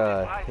 Don't, I would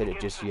advise hit it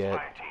against just this yet.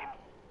 fire team.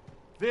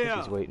 There.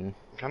 He's waiting.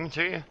 Coming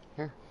to you.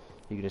 Here.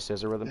 You gonna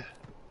scissor with him?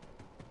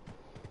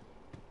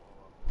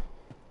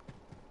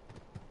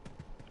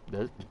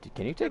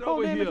 Can you take Get all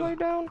over damage here. while you're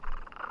down?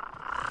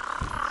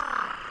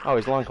 Oh,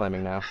 he's long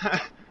claiming now.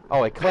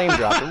 Oh, he claim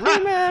dropped him.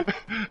 Really, man?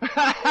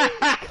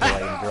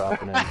 Claim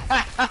dropping him.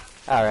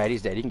 Alright,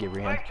 he's dead. You can get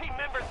Rian. Fire team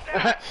members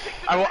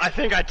down. I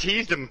think I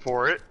teased him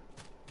for it.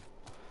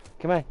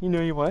 Come on, you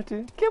know you want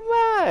to. Come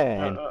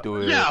on, do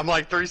it. Yeah, I'm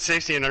like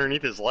 360 and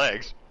underneath his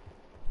legs.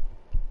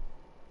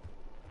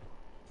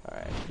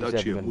 Alright, he's Dutch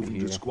definitely here, gonna be moving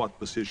here. to squat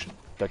position.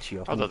 Dutch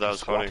here. I thought that was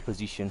squat funny.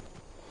 position.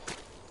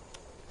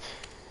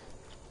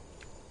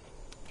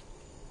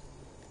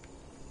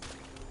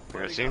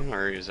 I seen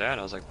where he was at.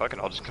 I was like, fuck it,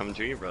 I'll just come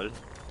to you, brother.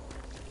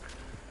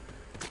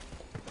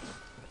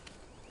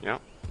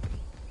 Yep.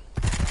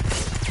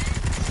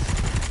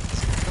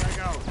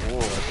 Oh,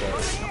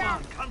 that's Come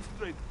on,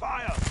 concentrate.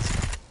 Fire.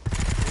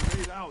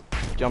 Grenade out.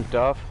 jumped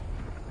off.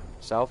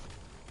 South.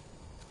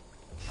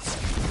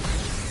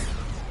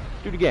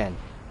 Do it again.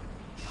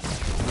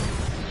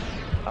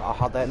 Oh,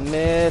 how'd that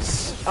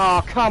miss?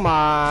 Oh, come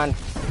on.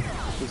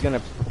 He's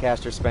gonna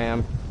caster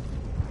spam.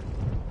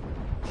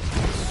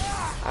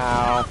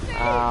 Ow,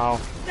 ow,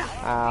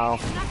 ow,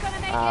 Not gonna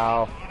make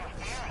ow.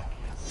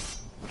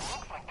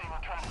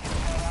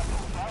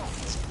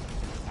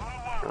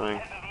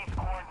 Really?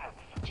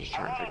 Just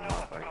trying to figure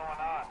out, like,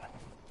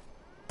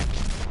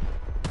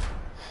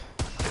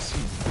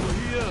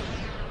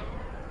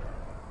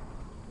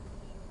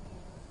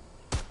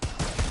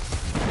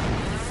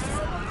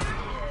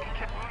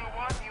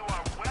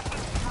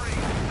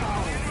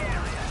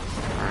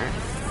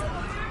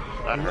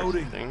 that hurts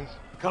Reloading. things.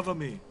 Cover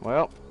me.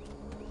 Well,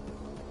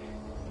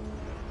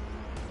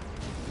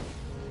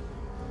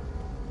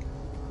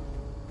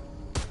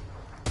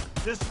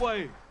 This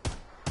way.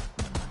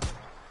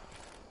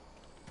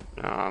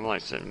 No, I'm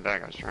like sitting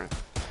back. I was trying to.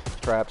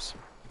 traps.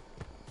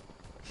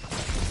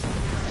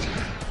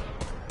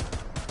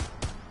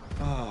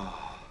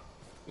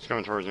 He's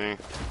coming towards me.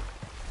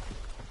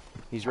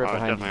 He's right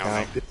behind you, definitely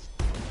on Count. me.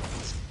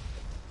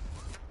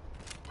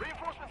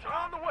 Reinforcements are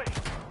on the way.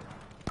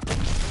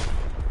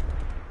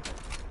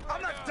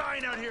 I'm not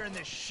dying out here in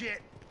this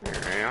shit. Here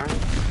they are.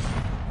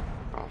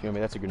 Feel me?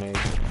 That's a grenade.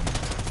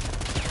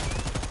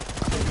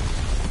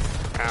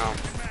 Ow.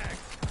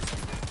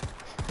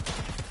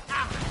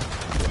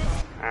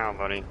 Ow,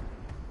 buddy.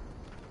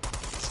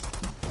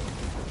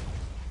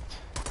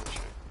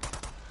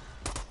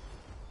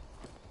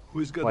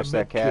 Who's got Watch the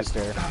that med kit?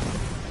 caster.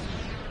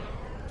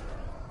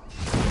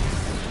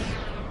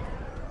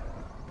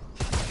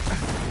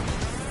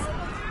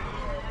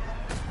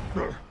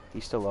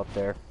 He's still up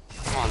there.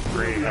 I'm on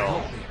 3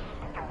 health.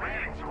 The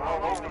ratings are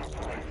all over the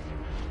place.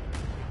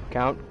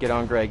 Count, get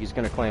on Gregg. He's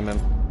gonna claim him.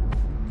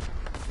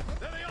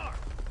 There they are.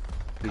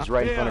 He's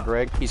right in front of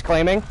Gregg. He's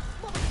claiming.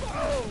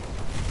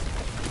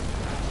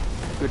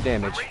 Good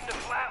damage. Reading the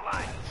flat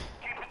line.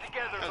 Keep it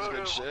together, That's Voodoo.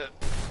 good shit.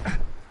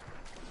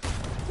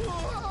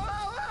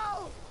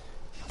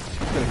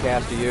 He's gonna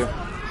cast to you.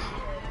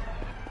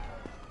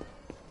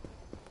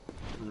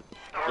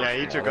 Yeah,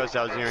 he took us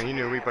out. You know, he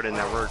knew we put in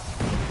that work.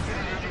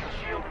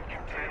 Shielded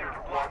container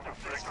to block the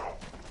signal.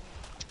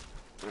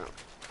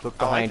 Look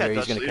I like behind you. that He's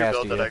Dutch gonna leader cast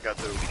build to that you. I got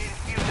to. We need a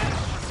few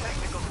minutes for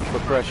technical.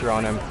 Put pressure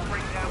on him.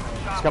 Bring down the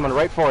He's chopper. coming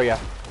right for you.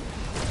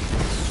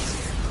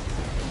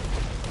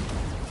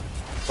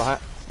 Behind.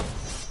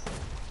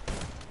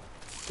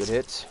 Good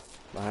hits.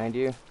 Behind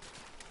you.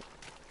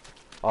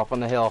 Off on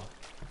the hill.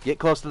 Get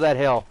close to that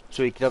hill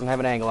so he doesn't have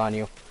an angle on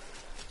you.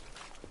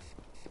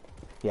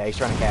 Yeah, he's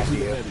trying to cast to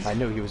you. I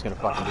knew he was gonna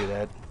fucking do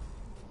that.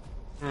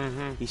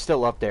 He's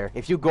still up there.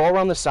 If you go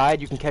around the side,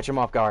 you can catch him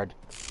off guard.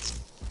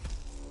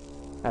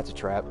 That's a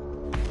trap.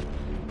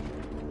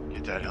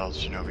 Get that health,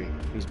 Shinobi.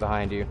 He's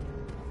behind you.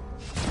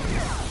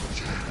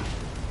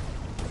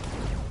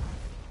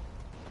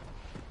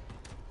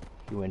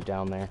 He went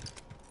down there.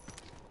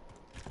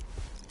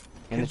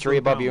 In the tree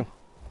above you.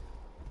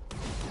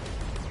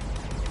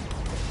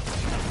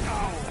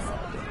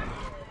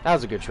 That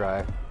was a good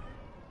try.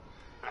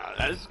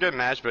 That is a good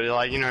match, but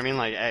like, you know what I mean?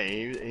 Like,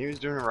 hey, he was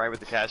doing it right with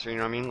the caster, you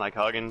know what I mean? Like,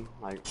 hugging,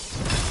 like... 5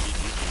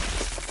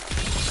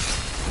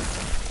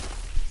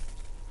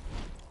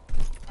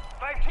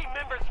 team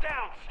members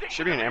down. Stick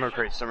Should be an ammo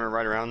crate somewhere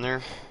right around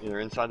there. Either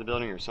inside the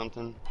building or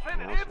something.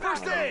 Send it You know, in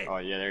first aid. Oh,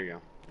 yeah, there you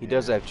go. He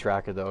does have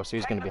tracker though, so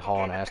he's gonna be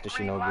hauling ass to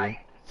Green Shinobi. light.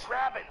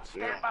 Grab it.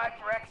 Stand by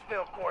for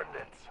exfil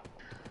coordinates.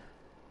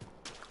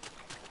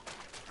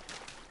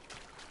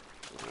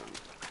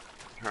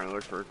 Trying to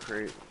look for a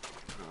crate.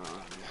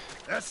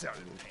 That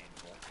sounded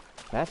painful.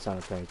 That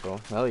sounded painful.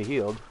 Well, he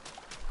healed.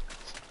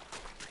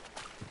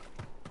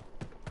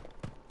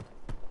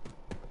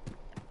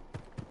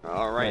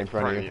 All Right right, in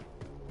front of you.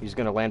 He's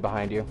gonna land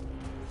behind you.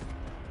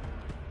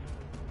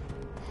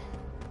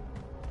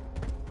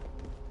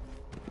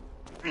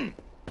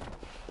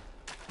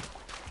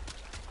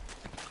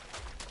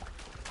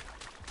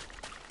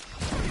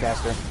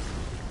 Caster,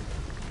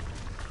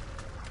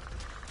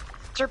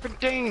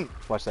 Serpentine!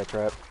 watch that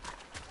trap.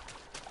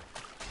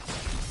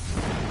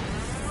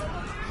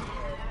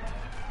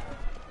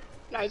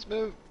 Nice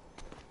move.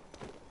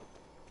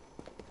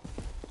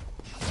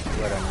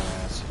 Right on your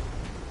ass.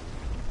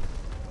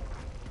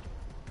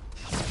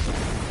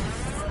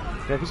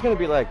 Now, if he's gonna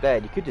be like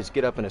that, you could just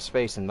get up in his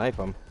face and knife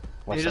him.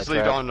 Watch He that just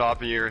leaped trap. on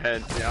top of your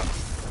head. Yeah.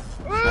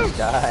 Nice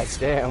dice,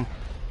 damn.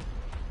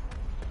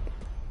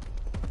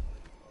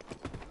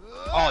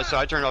 Oh, so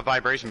I turned off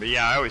vibration, but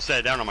yeah, I always set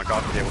it down on my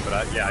coffee table,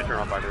 but yeah, I turn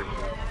off vibration.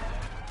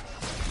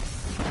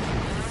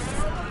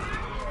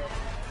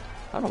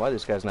 I don't know why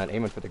this guy's not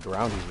aiming for the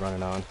ground he's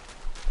running on.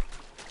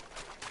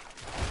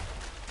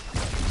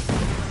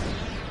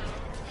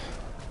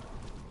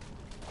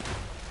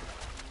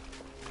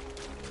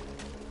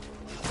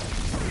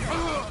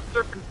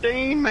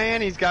 Serpentine,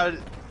 man, he's got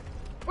it.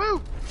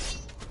 Woo!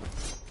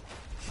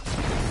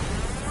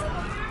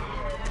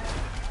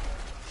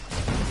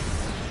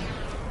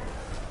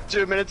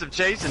 Two minutes of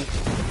chasing.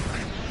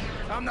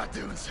 I'm not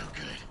doing so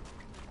good.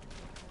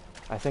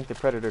 I think the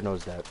Predator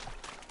knows that.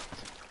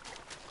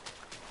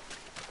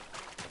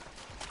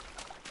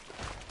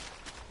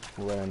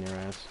 Right on your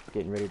ass.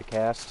 Getting ready to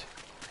cast.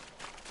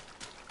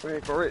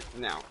 Wait for it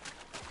now.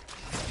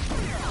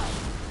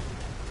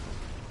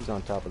 He's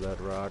on top of that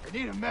rock. I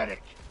need a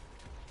medic.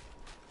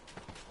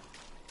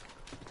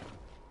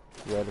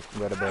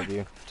 Right above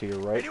you. To your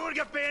right. Anyone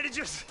got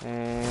bandages?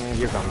 And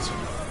here comes.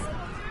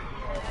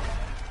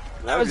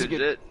 That was good.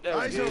 good. That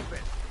was Eyes good.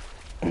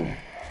 open.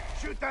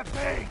 Shoot that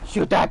thing.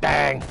 Shoot that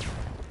thing!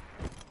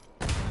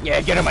 Yeah,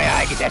 get in my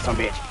eye, get that son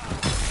bitch.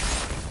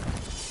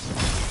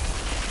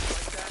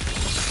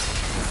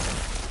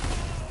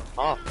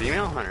 Oh,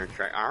 female hunter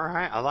track.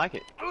 Alright, I like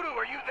it. Voodoo,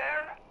 are you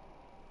there?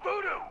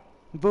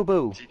 Boo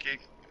boo. TK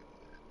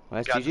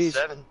That's got the GG's.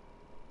 7.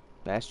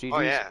 That's GG's. Oh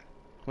yeah.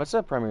 What's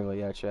up, Premier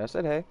League? I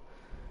said hey.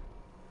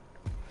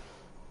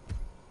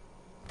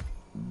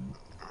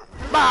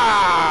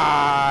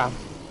 Bah!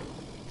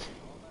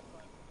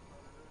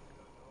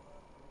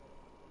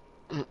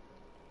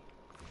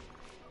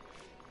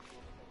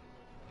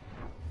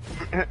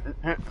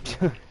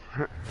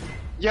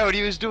 Yo,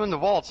 he was doing the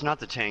waltz, not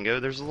the tango.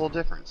 There's a little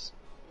difference.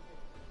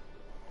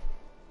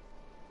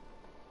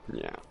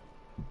 Yeah.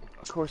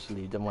 Of course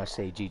you don't want to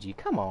say GG.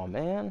 Come on,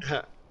 man.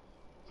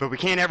 But we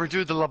can't ever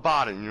do the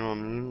Labada, you know what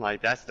I mean?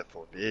 Like, that's the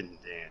forbidden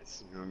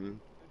dance, you know what I mean?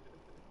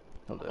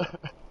 Hold up.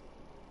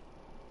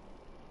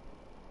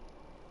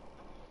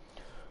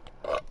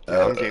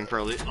 I'm game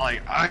for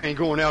like, I ain't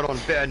going out on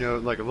a bad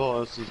note, like a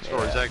loss as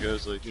far as that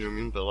goes, like, you know what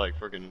I mean? But like,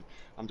 fucking,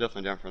 I'm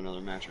definitely down for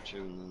another match or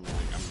two, and then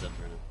like, I'm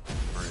definitely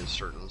gonna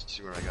insert. Let's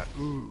see what I got.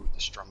 Ooh, the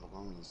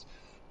Strombolones.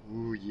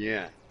 Ooh,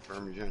 yeah,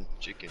 Parmesan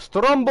chicken.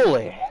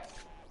 Stromboli.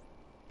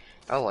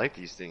 I like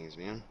these things,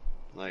 man.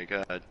 Like,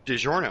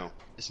 DiGiorno.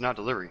 It's not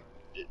delivery.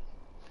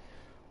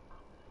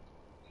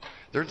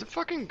 They're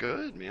fucking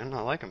good, man.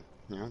 I like them.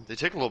 You know, they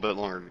take a little bit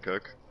longer to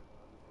cook.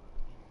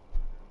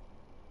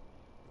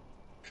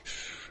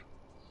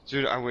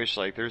 Dude, I wish,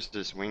 like, there's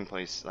this wing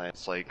place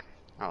that's, like,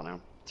 I don't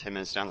know, 10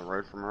 minutes down the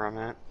road from where I'm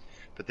at.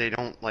 But they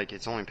don't, like,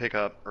 it's only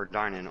pickup or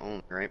dine-in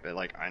only, right? But,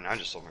 like, I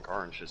just sold my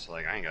car and shit, so,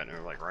 like, I ain't got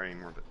no, like, ride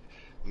anymore. But,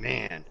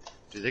 man,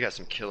 dude, they got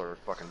some killer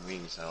fucking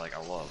wings that, like,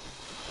 I love.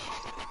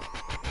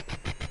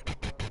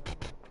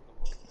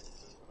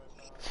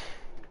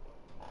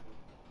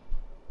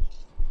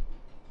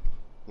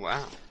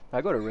 Wow.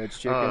 I go to Red's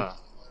Chicken.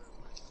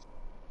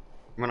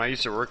 When I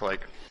used to work,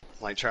 like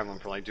traveling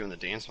for, like, doing the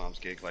Dance Moms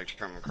gig, like,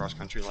 traveling across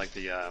country, like,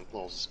 the,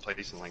 little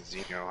place in, like,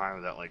 Xenia, Ohio,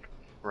 that, like,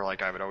 where,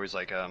 like, I would always,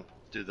 like,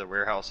 do the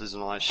warehouses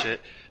and all that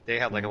shit. They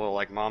had, like, a little,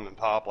 like, mom and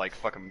pop, like,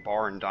 fucking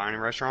bar and dining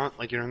restaurant,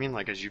 like, you know what I mean?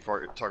 Like, as you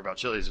talk about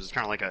Chili's, it was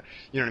kind of like a,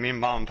 you know what I mean,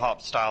 mom and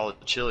pop style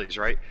of Chili's,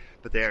 right?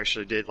 But they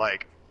actually did,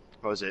 like,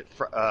 what was it,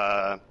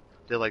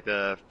 did, like,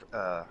 the,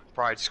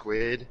 fried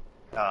squid,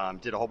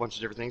 did a whole bunch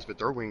of different things, but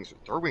their wings were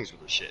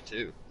the shit,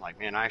 too. Like,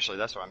 man, actually,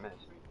 that's what I meant.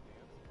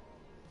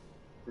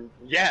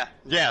 Yeah,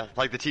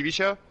 like the TV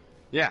show?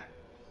 Yeah.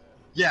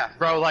 Yeah,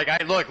 bro, like,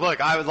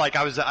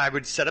 I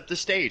would set up the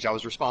stage. I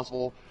was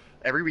responsible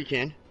every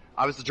weekend.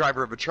 I was the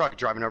driver of a truck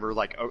driving over,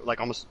 like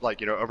almost, like,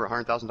 you know, over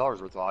 $100,000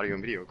 worth of audio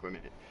and video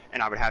equipment.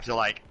 And I would have to,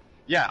 like,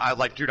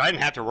 dude, I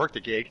didn't have to work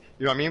the gig.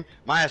 You know what I mean?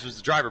 My ass was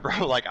the driver,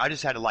 bro. Like, I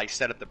just had to, like,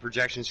 set up the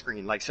projection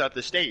screen, like, set up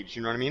the stage,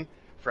 you know what I mean?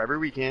 For every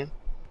weekend.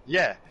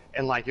 Yeah.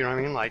 And, like, you know what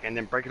I mean? Like, and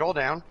then break it all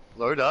down,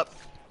 load it up,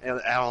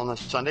 and out on a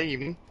Sunday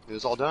evening. It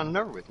was all done and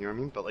over with, you know what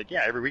I mean? But, like,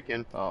 yeah, every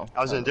weekend. I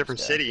was in a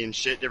different city and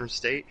shit, different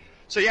state.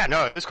 So, yeah,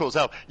 no, it was cool as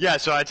hell. Yeah,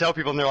 so I tell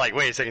people, and they're like,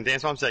 wait a second,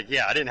 Dance Mom's like,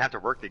 yeah, I didn't have to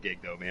work the gig,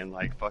 though, man.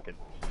 Like, fucking,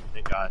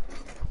 thank God.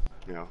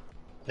 You know,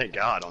 thank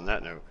God on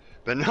that note.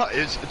 But, no,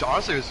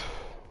 honestly, it was...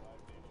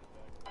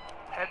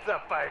 Heads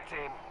up, fire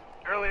team.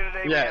 Earlier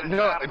today, yeah,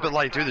 no, but,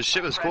 like, dude, the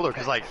shit was cool, though,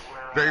 because, like,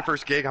 very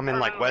first gig, I'm in,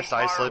 like, West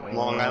Islip,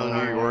 Long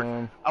Island, New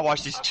York. I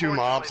watched these two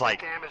mobs,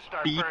 like,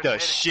 beat the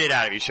shit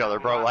out of each other,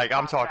 bro. Like,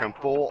 I'm talking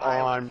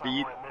full-on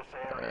beat.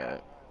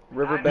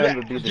 Riverbend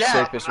would be the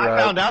safest route.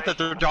 I found out that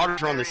their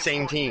daughters were on the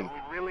same team.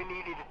 We really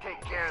need you to take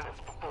care of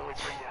this before we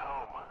bring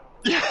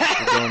you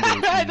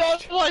home. Yeah,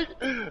 that's like,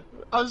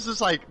 I was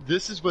just like,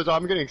 this is what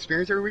I'm gonna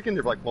experience every weekend.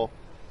 They're like, well,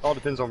 all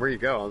depends on where you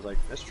go. I was like,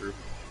 that's true.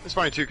 It's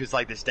funny too, cause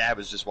like this dad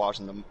was just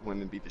watching the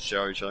women beat the shit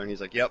out of each other, and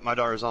he's like, yep, my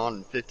daughter's on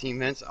in 15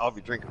 minutes. I'll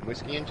be drinking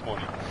whiskey in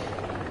 20.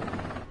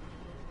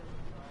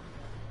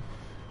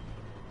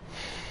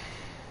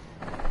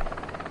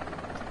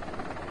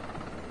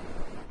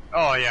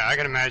 Oh yeah, I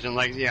can imagine,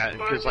 like, yeah,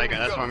 because, like,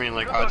 that's what I mean,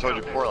 like, how I told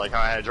you before, like,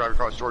 how I had to drive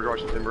across George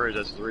Washington Bridge,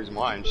 that's the reason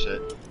why and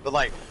shit. But,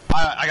 like,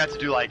 I got to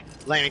do, like,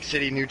 Atlantic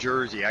City, New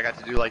Jersey, I got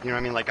to do, like, you know what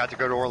I mean, like, got to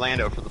go to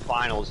Orlando for the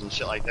finals and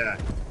shit like that.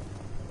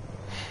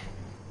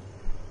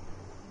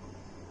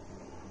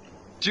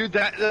 Dude,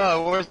 that,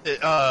 what was it,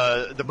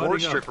 the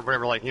board strip or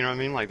whatever, like, you know what I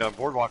mean, like, the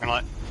boardwalk and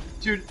all that.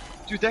 Dude,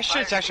 that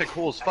shit's actually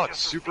cool as fuck,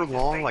 super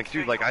long, like,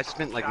 dude, like, I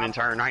spent, like, an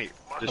entire night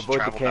just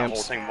traveling that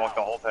whole thing, walked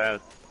the whole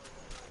path.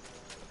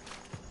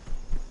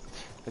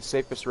 The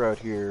safest route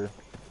here.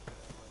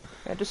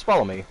 Yeah, just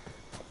follow me.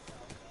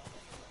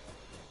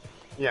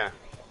 Yeah.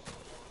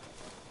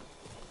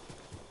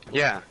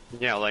 Yeah,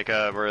 like,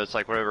 where it's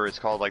like, whatever it's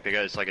called, like, they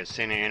got, it's like a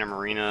Santa Ana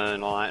Marina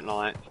and all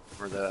that,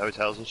 where the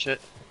hotels and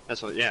shit.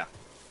 That's what, yeah.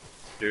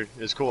 Dude,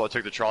 it's cool. I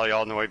took the trolley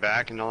all the way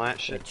back and all that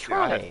shit. Dude,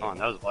 I had fun.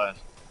 That was a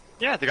blast.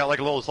 Yeah, they got, like,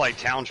 a little, like,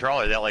 town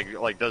trolley that,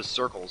 like does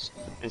circles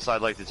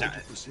inside, like, the town.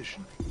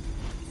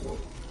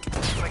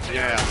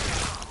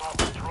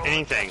 Yeah.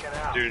 Anything,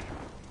 dude.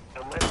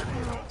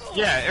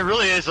 Yeah, it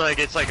really is, like,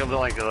 it's like a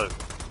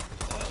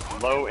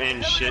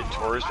low-end shit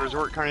tourist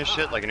resort kind of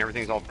shit, like, and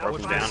everything's all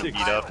broken down and beat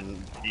up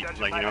and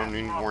like, you know what I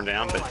mean, worn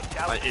down, but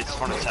it's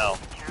fun as hell.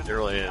 It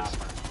really is.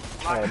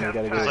 Alright, we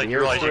gotta go it's like, you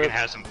realize you can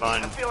have some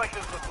fun. I feel like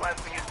this is a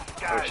blessing in disguise.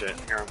 guys. shit,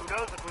 here. Who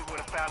knows if we would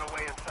have found a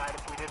way inside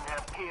if we didn't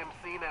have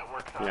PMC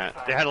networks on Yeah,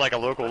 site. they had like a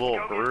local Let's little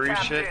go get brewery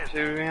tapped shit in.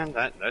 too, man.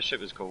 That shit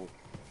was cool.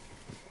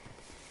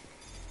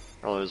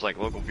 Oh, there's like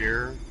local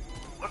beer.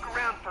 Look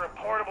around for a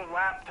portable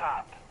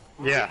laptop.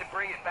 We Yeah. need to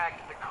bring it back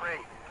to the crate.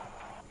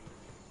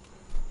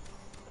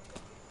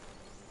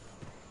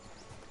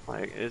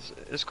 Like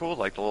it's cool,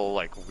 like the little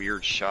like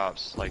weird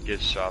shops, like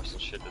gift shops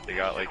and shit that they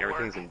got. Like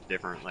everything's in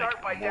different, like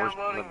Start by more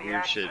downloading the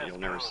weird shit access you'll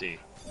never code. see.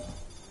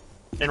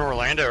 In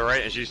Orlando,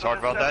 right? As you talked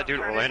about that, dude.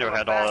 Orlando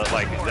had all that,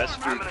 like that's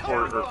food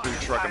court or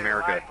food truck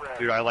America,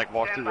 dude. I like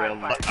walked through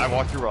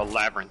a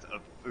labyrinth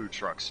of food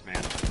trucks,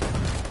 man.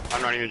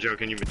 I'm not even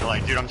joking. You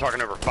like, dude, I'm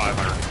talking over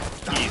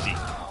 500, easy.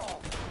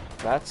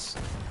 That's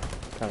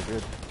kind of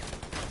good.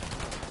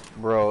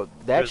 Bro,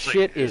 that It's like,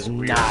 shit is it's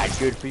weird. not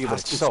good for you, but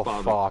Has it's to so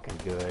spot it. fucking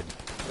good.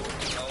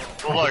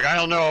 Well, look, I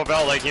don't know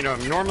about like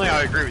normally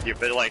I agree with you,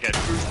 but like at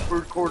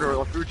food court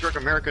or food truck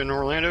America in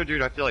Orlando,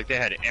 dude, I feel like they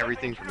had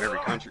everything from every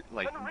country.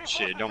 Like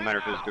shit, it don't matter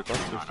if it was good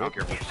customer. I don't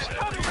care what you said.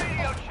 On the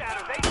radio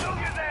chatter, they know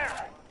you're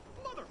there.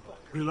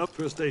 Real up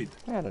first aid.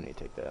 I don't need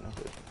to take that. I'm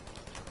good.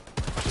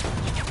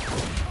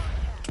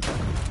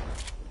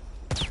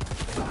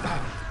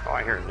 Oh,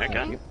 I hear a neck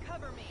gun.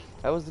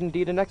 That was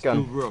indeed a neck Two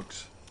gun.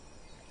 rooks.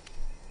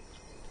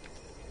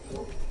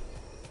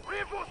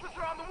 Reinforcements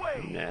are on the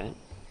way. Net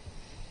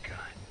gun.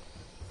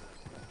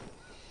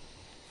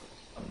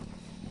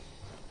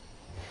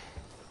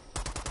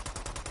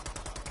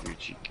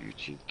 Gucci,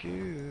 Gucci,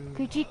 goo.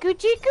 Coochie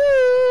coochie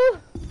coo!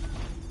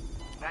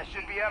 That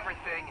should be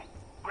everything.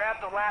 Grab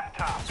the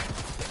laptop.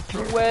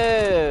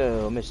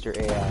 Whoa, Mr.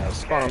 AI,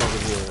 spawn on over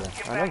here.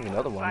 Get I know back there's to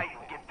another the one. site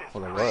and get this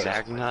Well, there crate. was.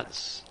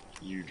 Zagnuts,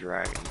 you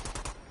dragon.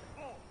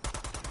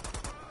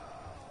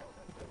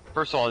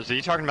 First of all, is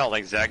he talking about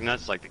like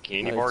Zagnuts, like the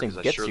candy No, bar? it's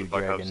Because I sure the Zangetsu fuck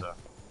hope dragon. so.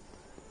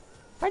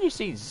 Why'd you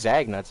see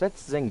Zagnuts?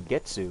 That's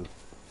Zangetsu.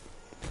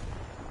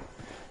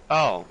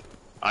 Oh,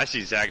 I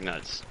see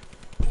Zagnuts.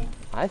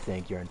 I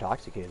think you're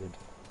intoxicated.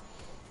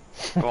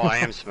 Well, I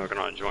am smoking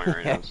on a joint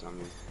right now, so I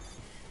mean.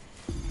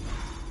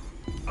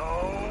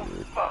 Oh,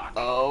 fuck.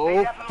 Oh,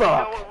 They definitely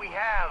fuck. know what we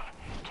have.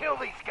 Kill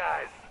these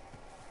guys.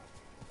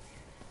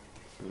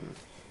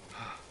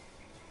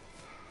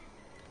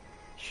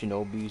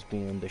 Shinobi's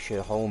being the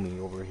shit homie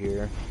over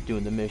here,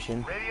 doing the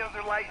mission. Radios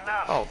are lighting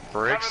up. Oh,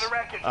 bricks. Cover the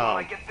wreckage while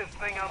I get this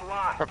thing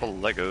unlocked. Purple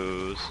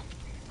Legos.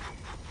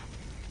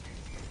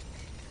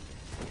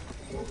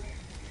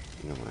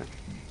 You know what?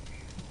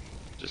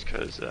 Just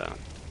cause,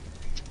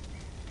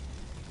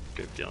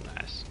 could feel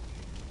nice.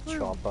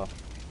 Choppa.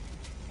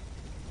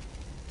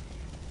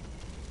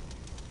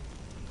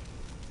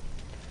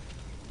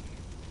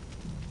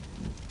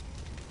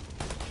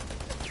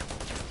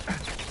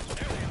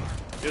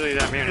 You leave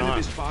that man alone.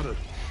 Enemy spotted.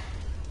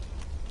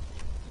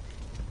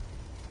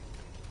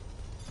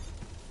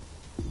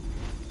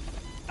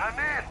 I'm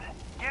in.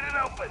 Get it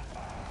open.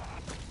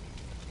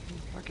 Who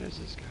the fuck is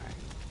this guy?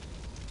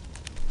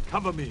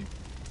 Cover me.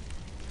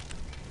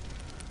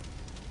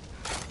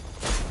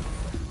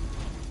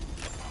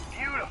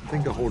 Beautiful. I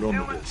think I'll hold on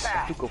Still to this.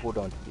 intact. Who could hold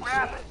on to this?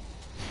 Grab it.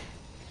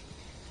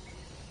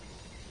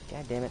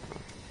 God damn it.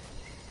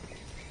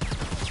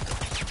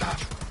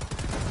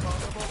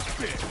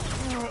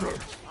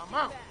 I'm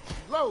out.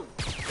 Load.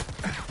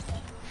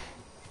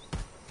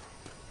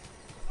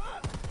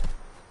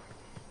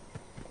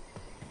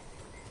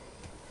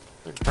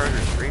 Predator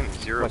Scream,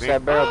 zero What's beam.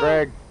 that barrel,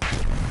 Greg?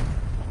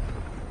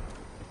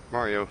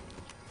 Mario.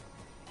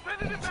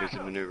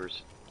 Exclusive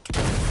maneuvers.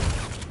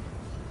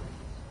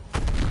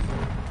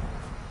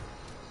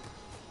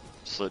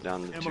 Slid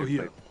down the Ammo tube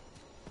here. pipe.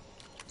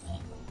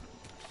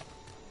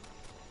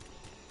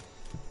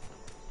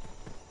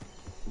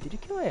 Did you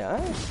kill my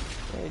eyes?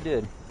 Yeah, you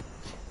did.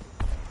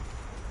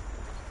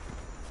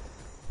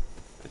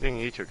 I think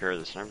he took care of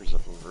the snipers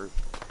up on the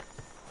roof.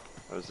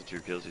 That was the 2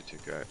 kills he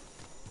took out.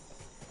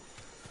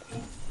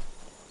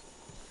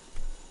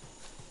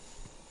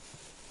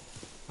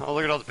 Oh,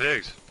 look at all the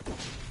pigs.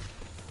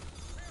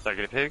 Did I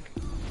get a pig?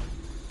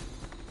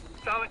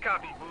 Solid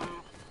copy.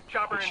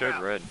 Chopper It in showed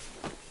now. red.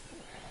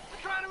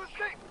 We're trying to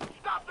escape.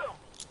 Stop them.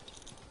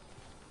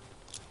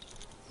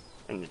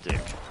 In the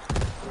dick.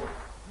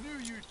 Knew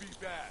you'd be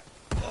back.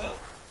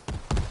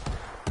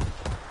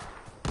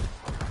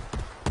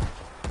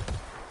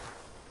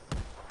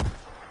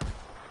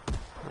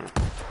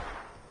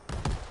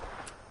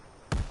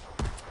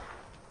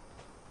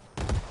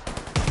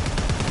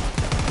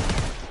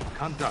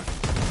 Contact.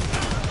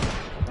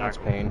 That's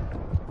pain.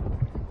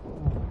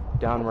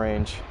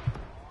 Downrange.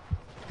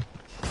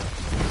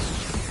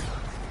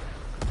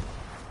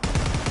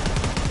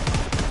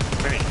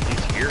 Wait,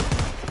 he's here?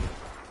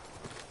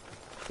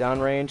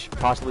 Downrange,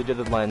 possibly to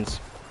the lens.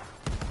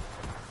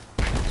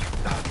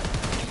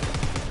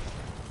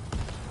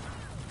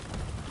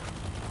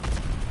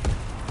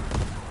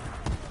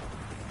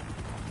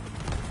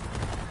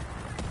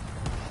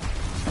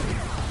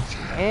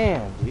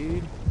 Damn,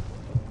 dude.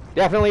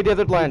 Definitely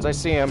dithered lens, I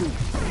see him. Stick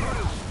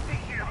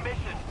to your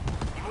mission.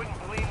 You wouldn't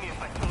believe me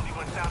if I told you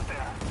what's out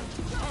there.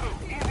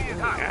 Easy as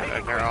hot.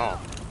 Yeah, they're all.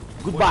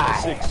 Goodbye.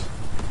 6.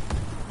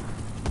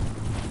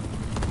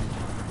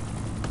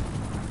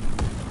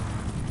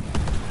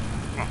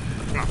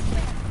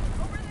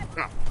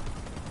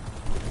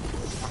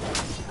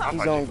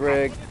 He's on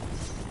Gregg.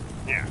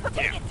 Yeah,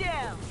 yeah,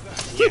 Down.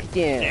 Get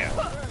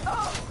down.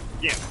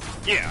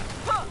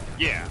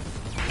 yeah.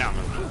 Now I'm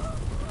moving.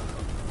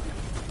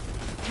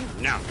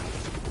 Now I'm moving.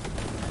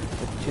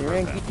 Turn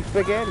around, get the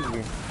fuck out of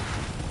here.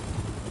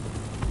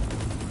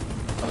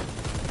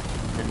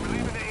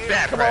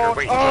 Bad Predator,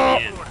 wait till the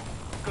end.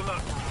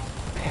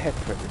 Bad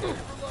Predator.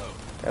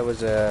 That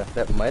was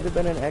that might have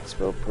been an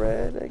Expo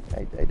Pred.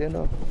 I don't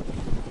know.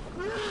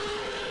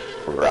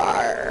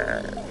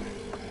 Rawr.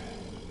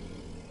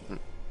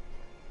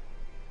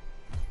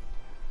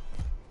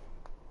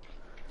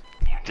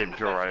 Didn't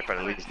feel right, but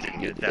at least didn't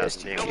get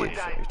that.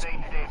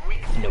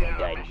 No one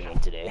died again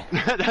today.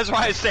 That's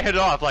why I stand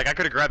off. Like I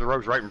could have grabbed the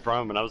ropes right in front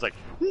of him, and I was like,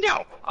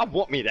 "No, I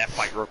want me that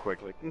fight real quick."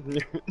 Like,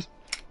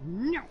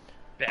 no.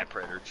 Bad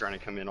Predator trying to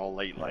come in all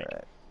late, like.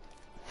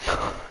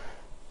 Alright.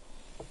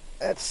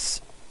 I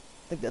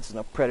think that's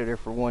enough Predator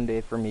for one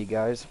day for me,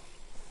 guys.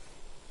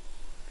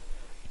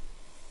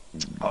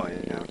 Oh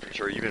yeah, for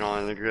sure. You've been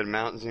on the good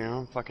mountains, you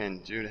know. Fucking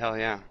dude, hell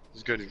yeah.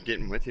 It's good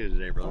getting with you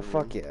today, brother. Oh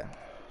fuck yeah.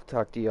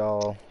 Talk to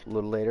y'all a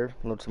little later,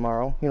 a little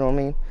tomorrow. You know what I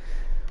mean?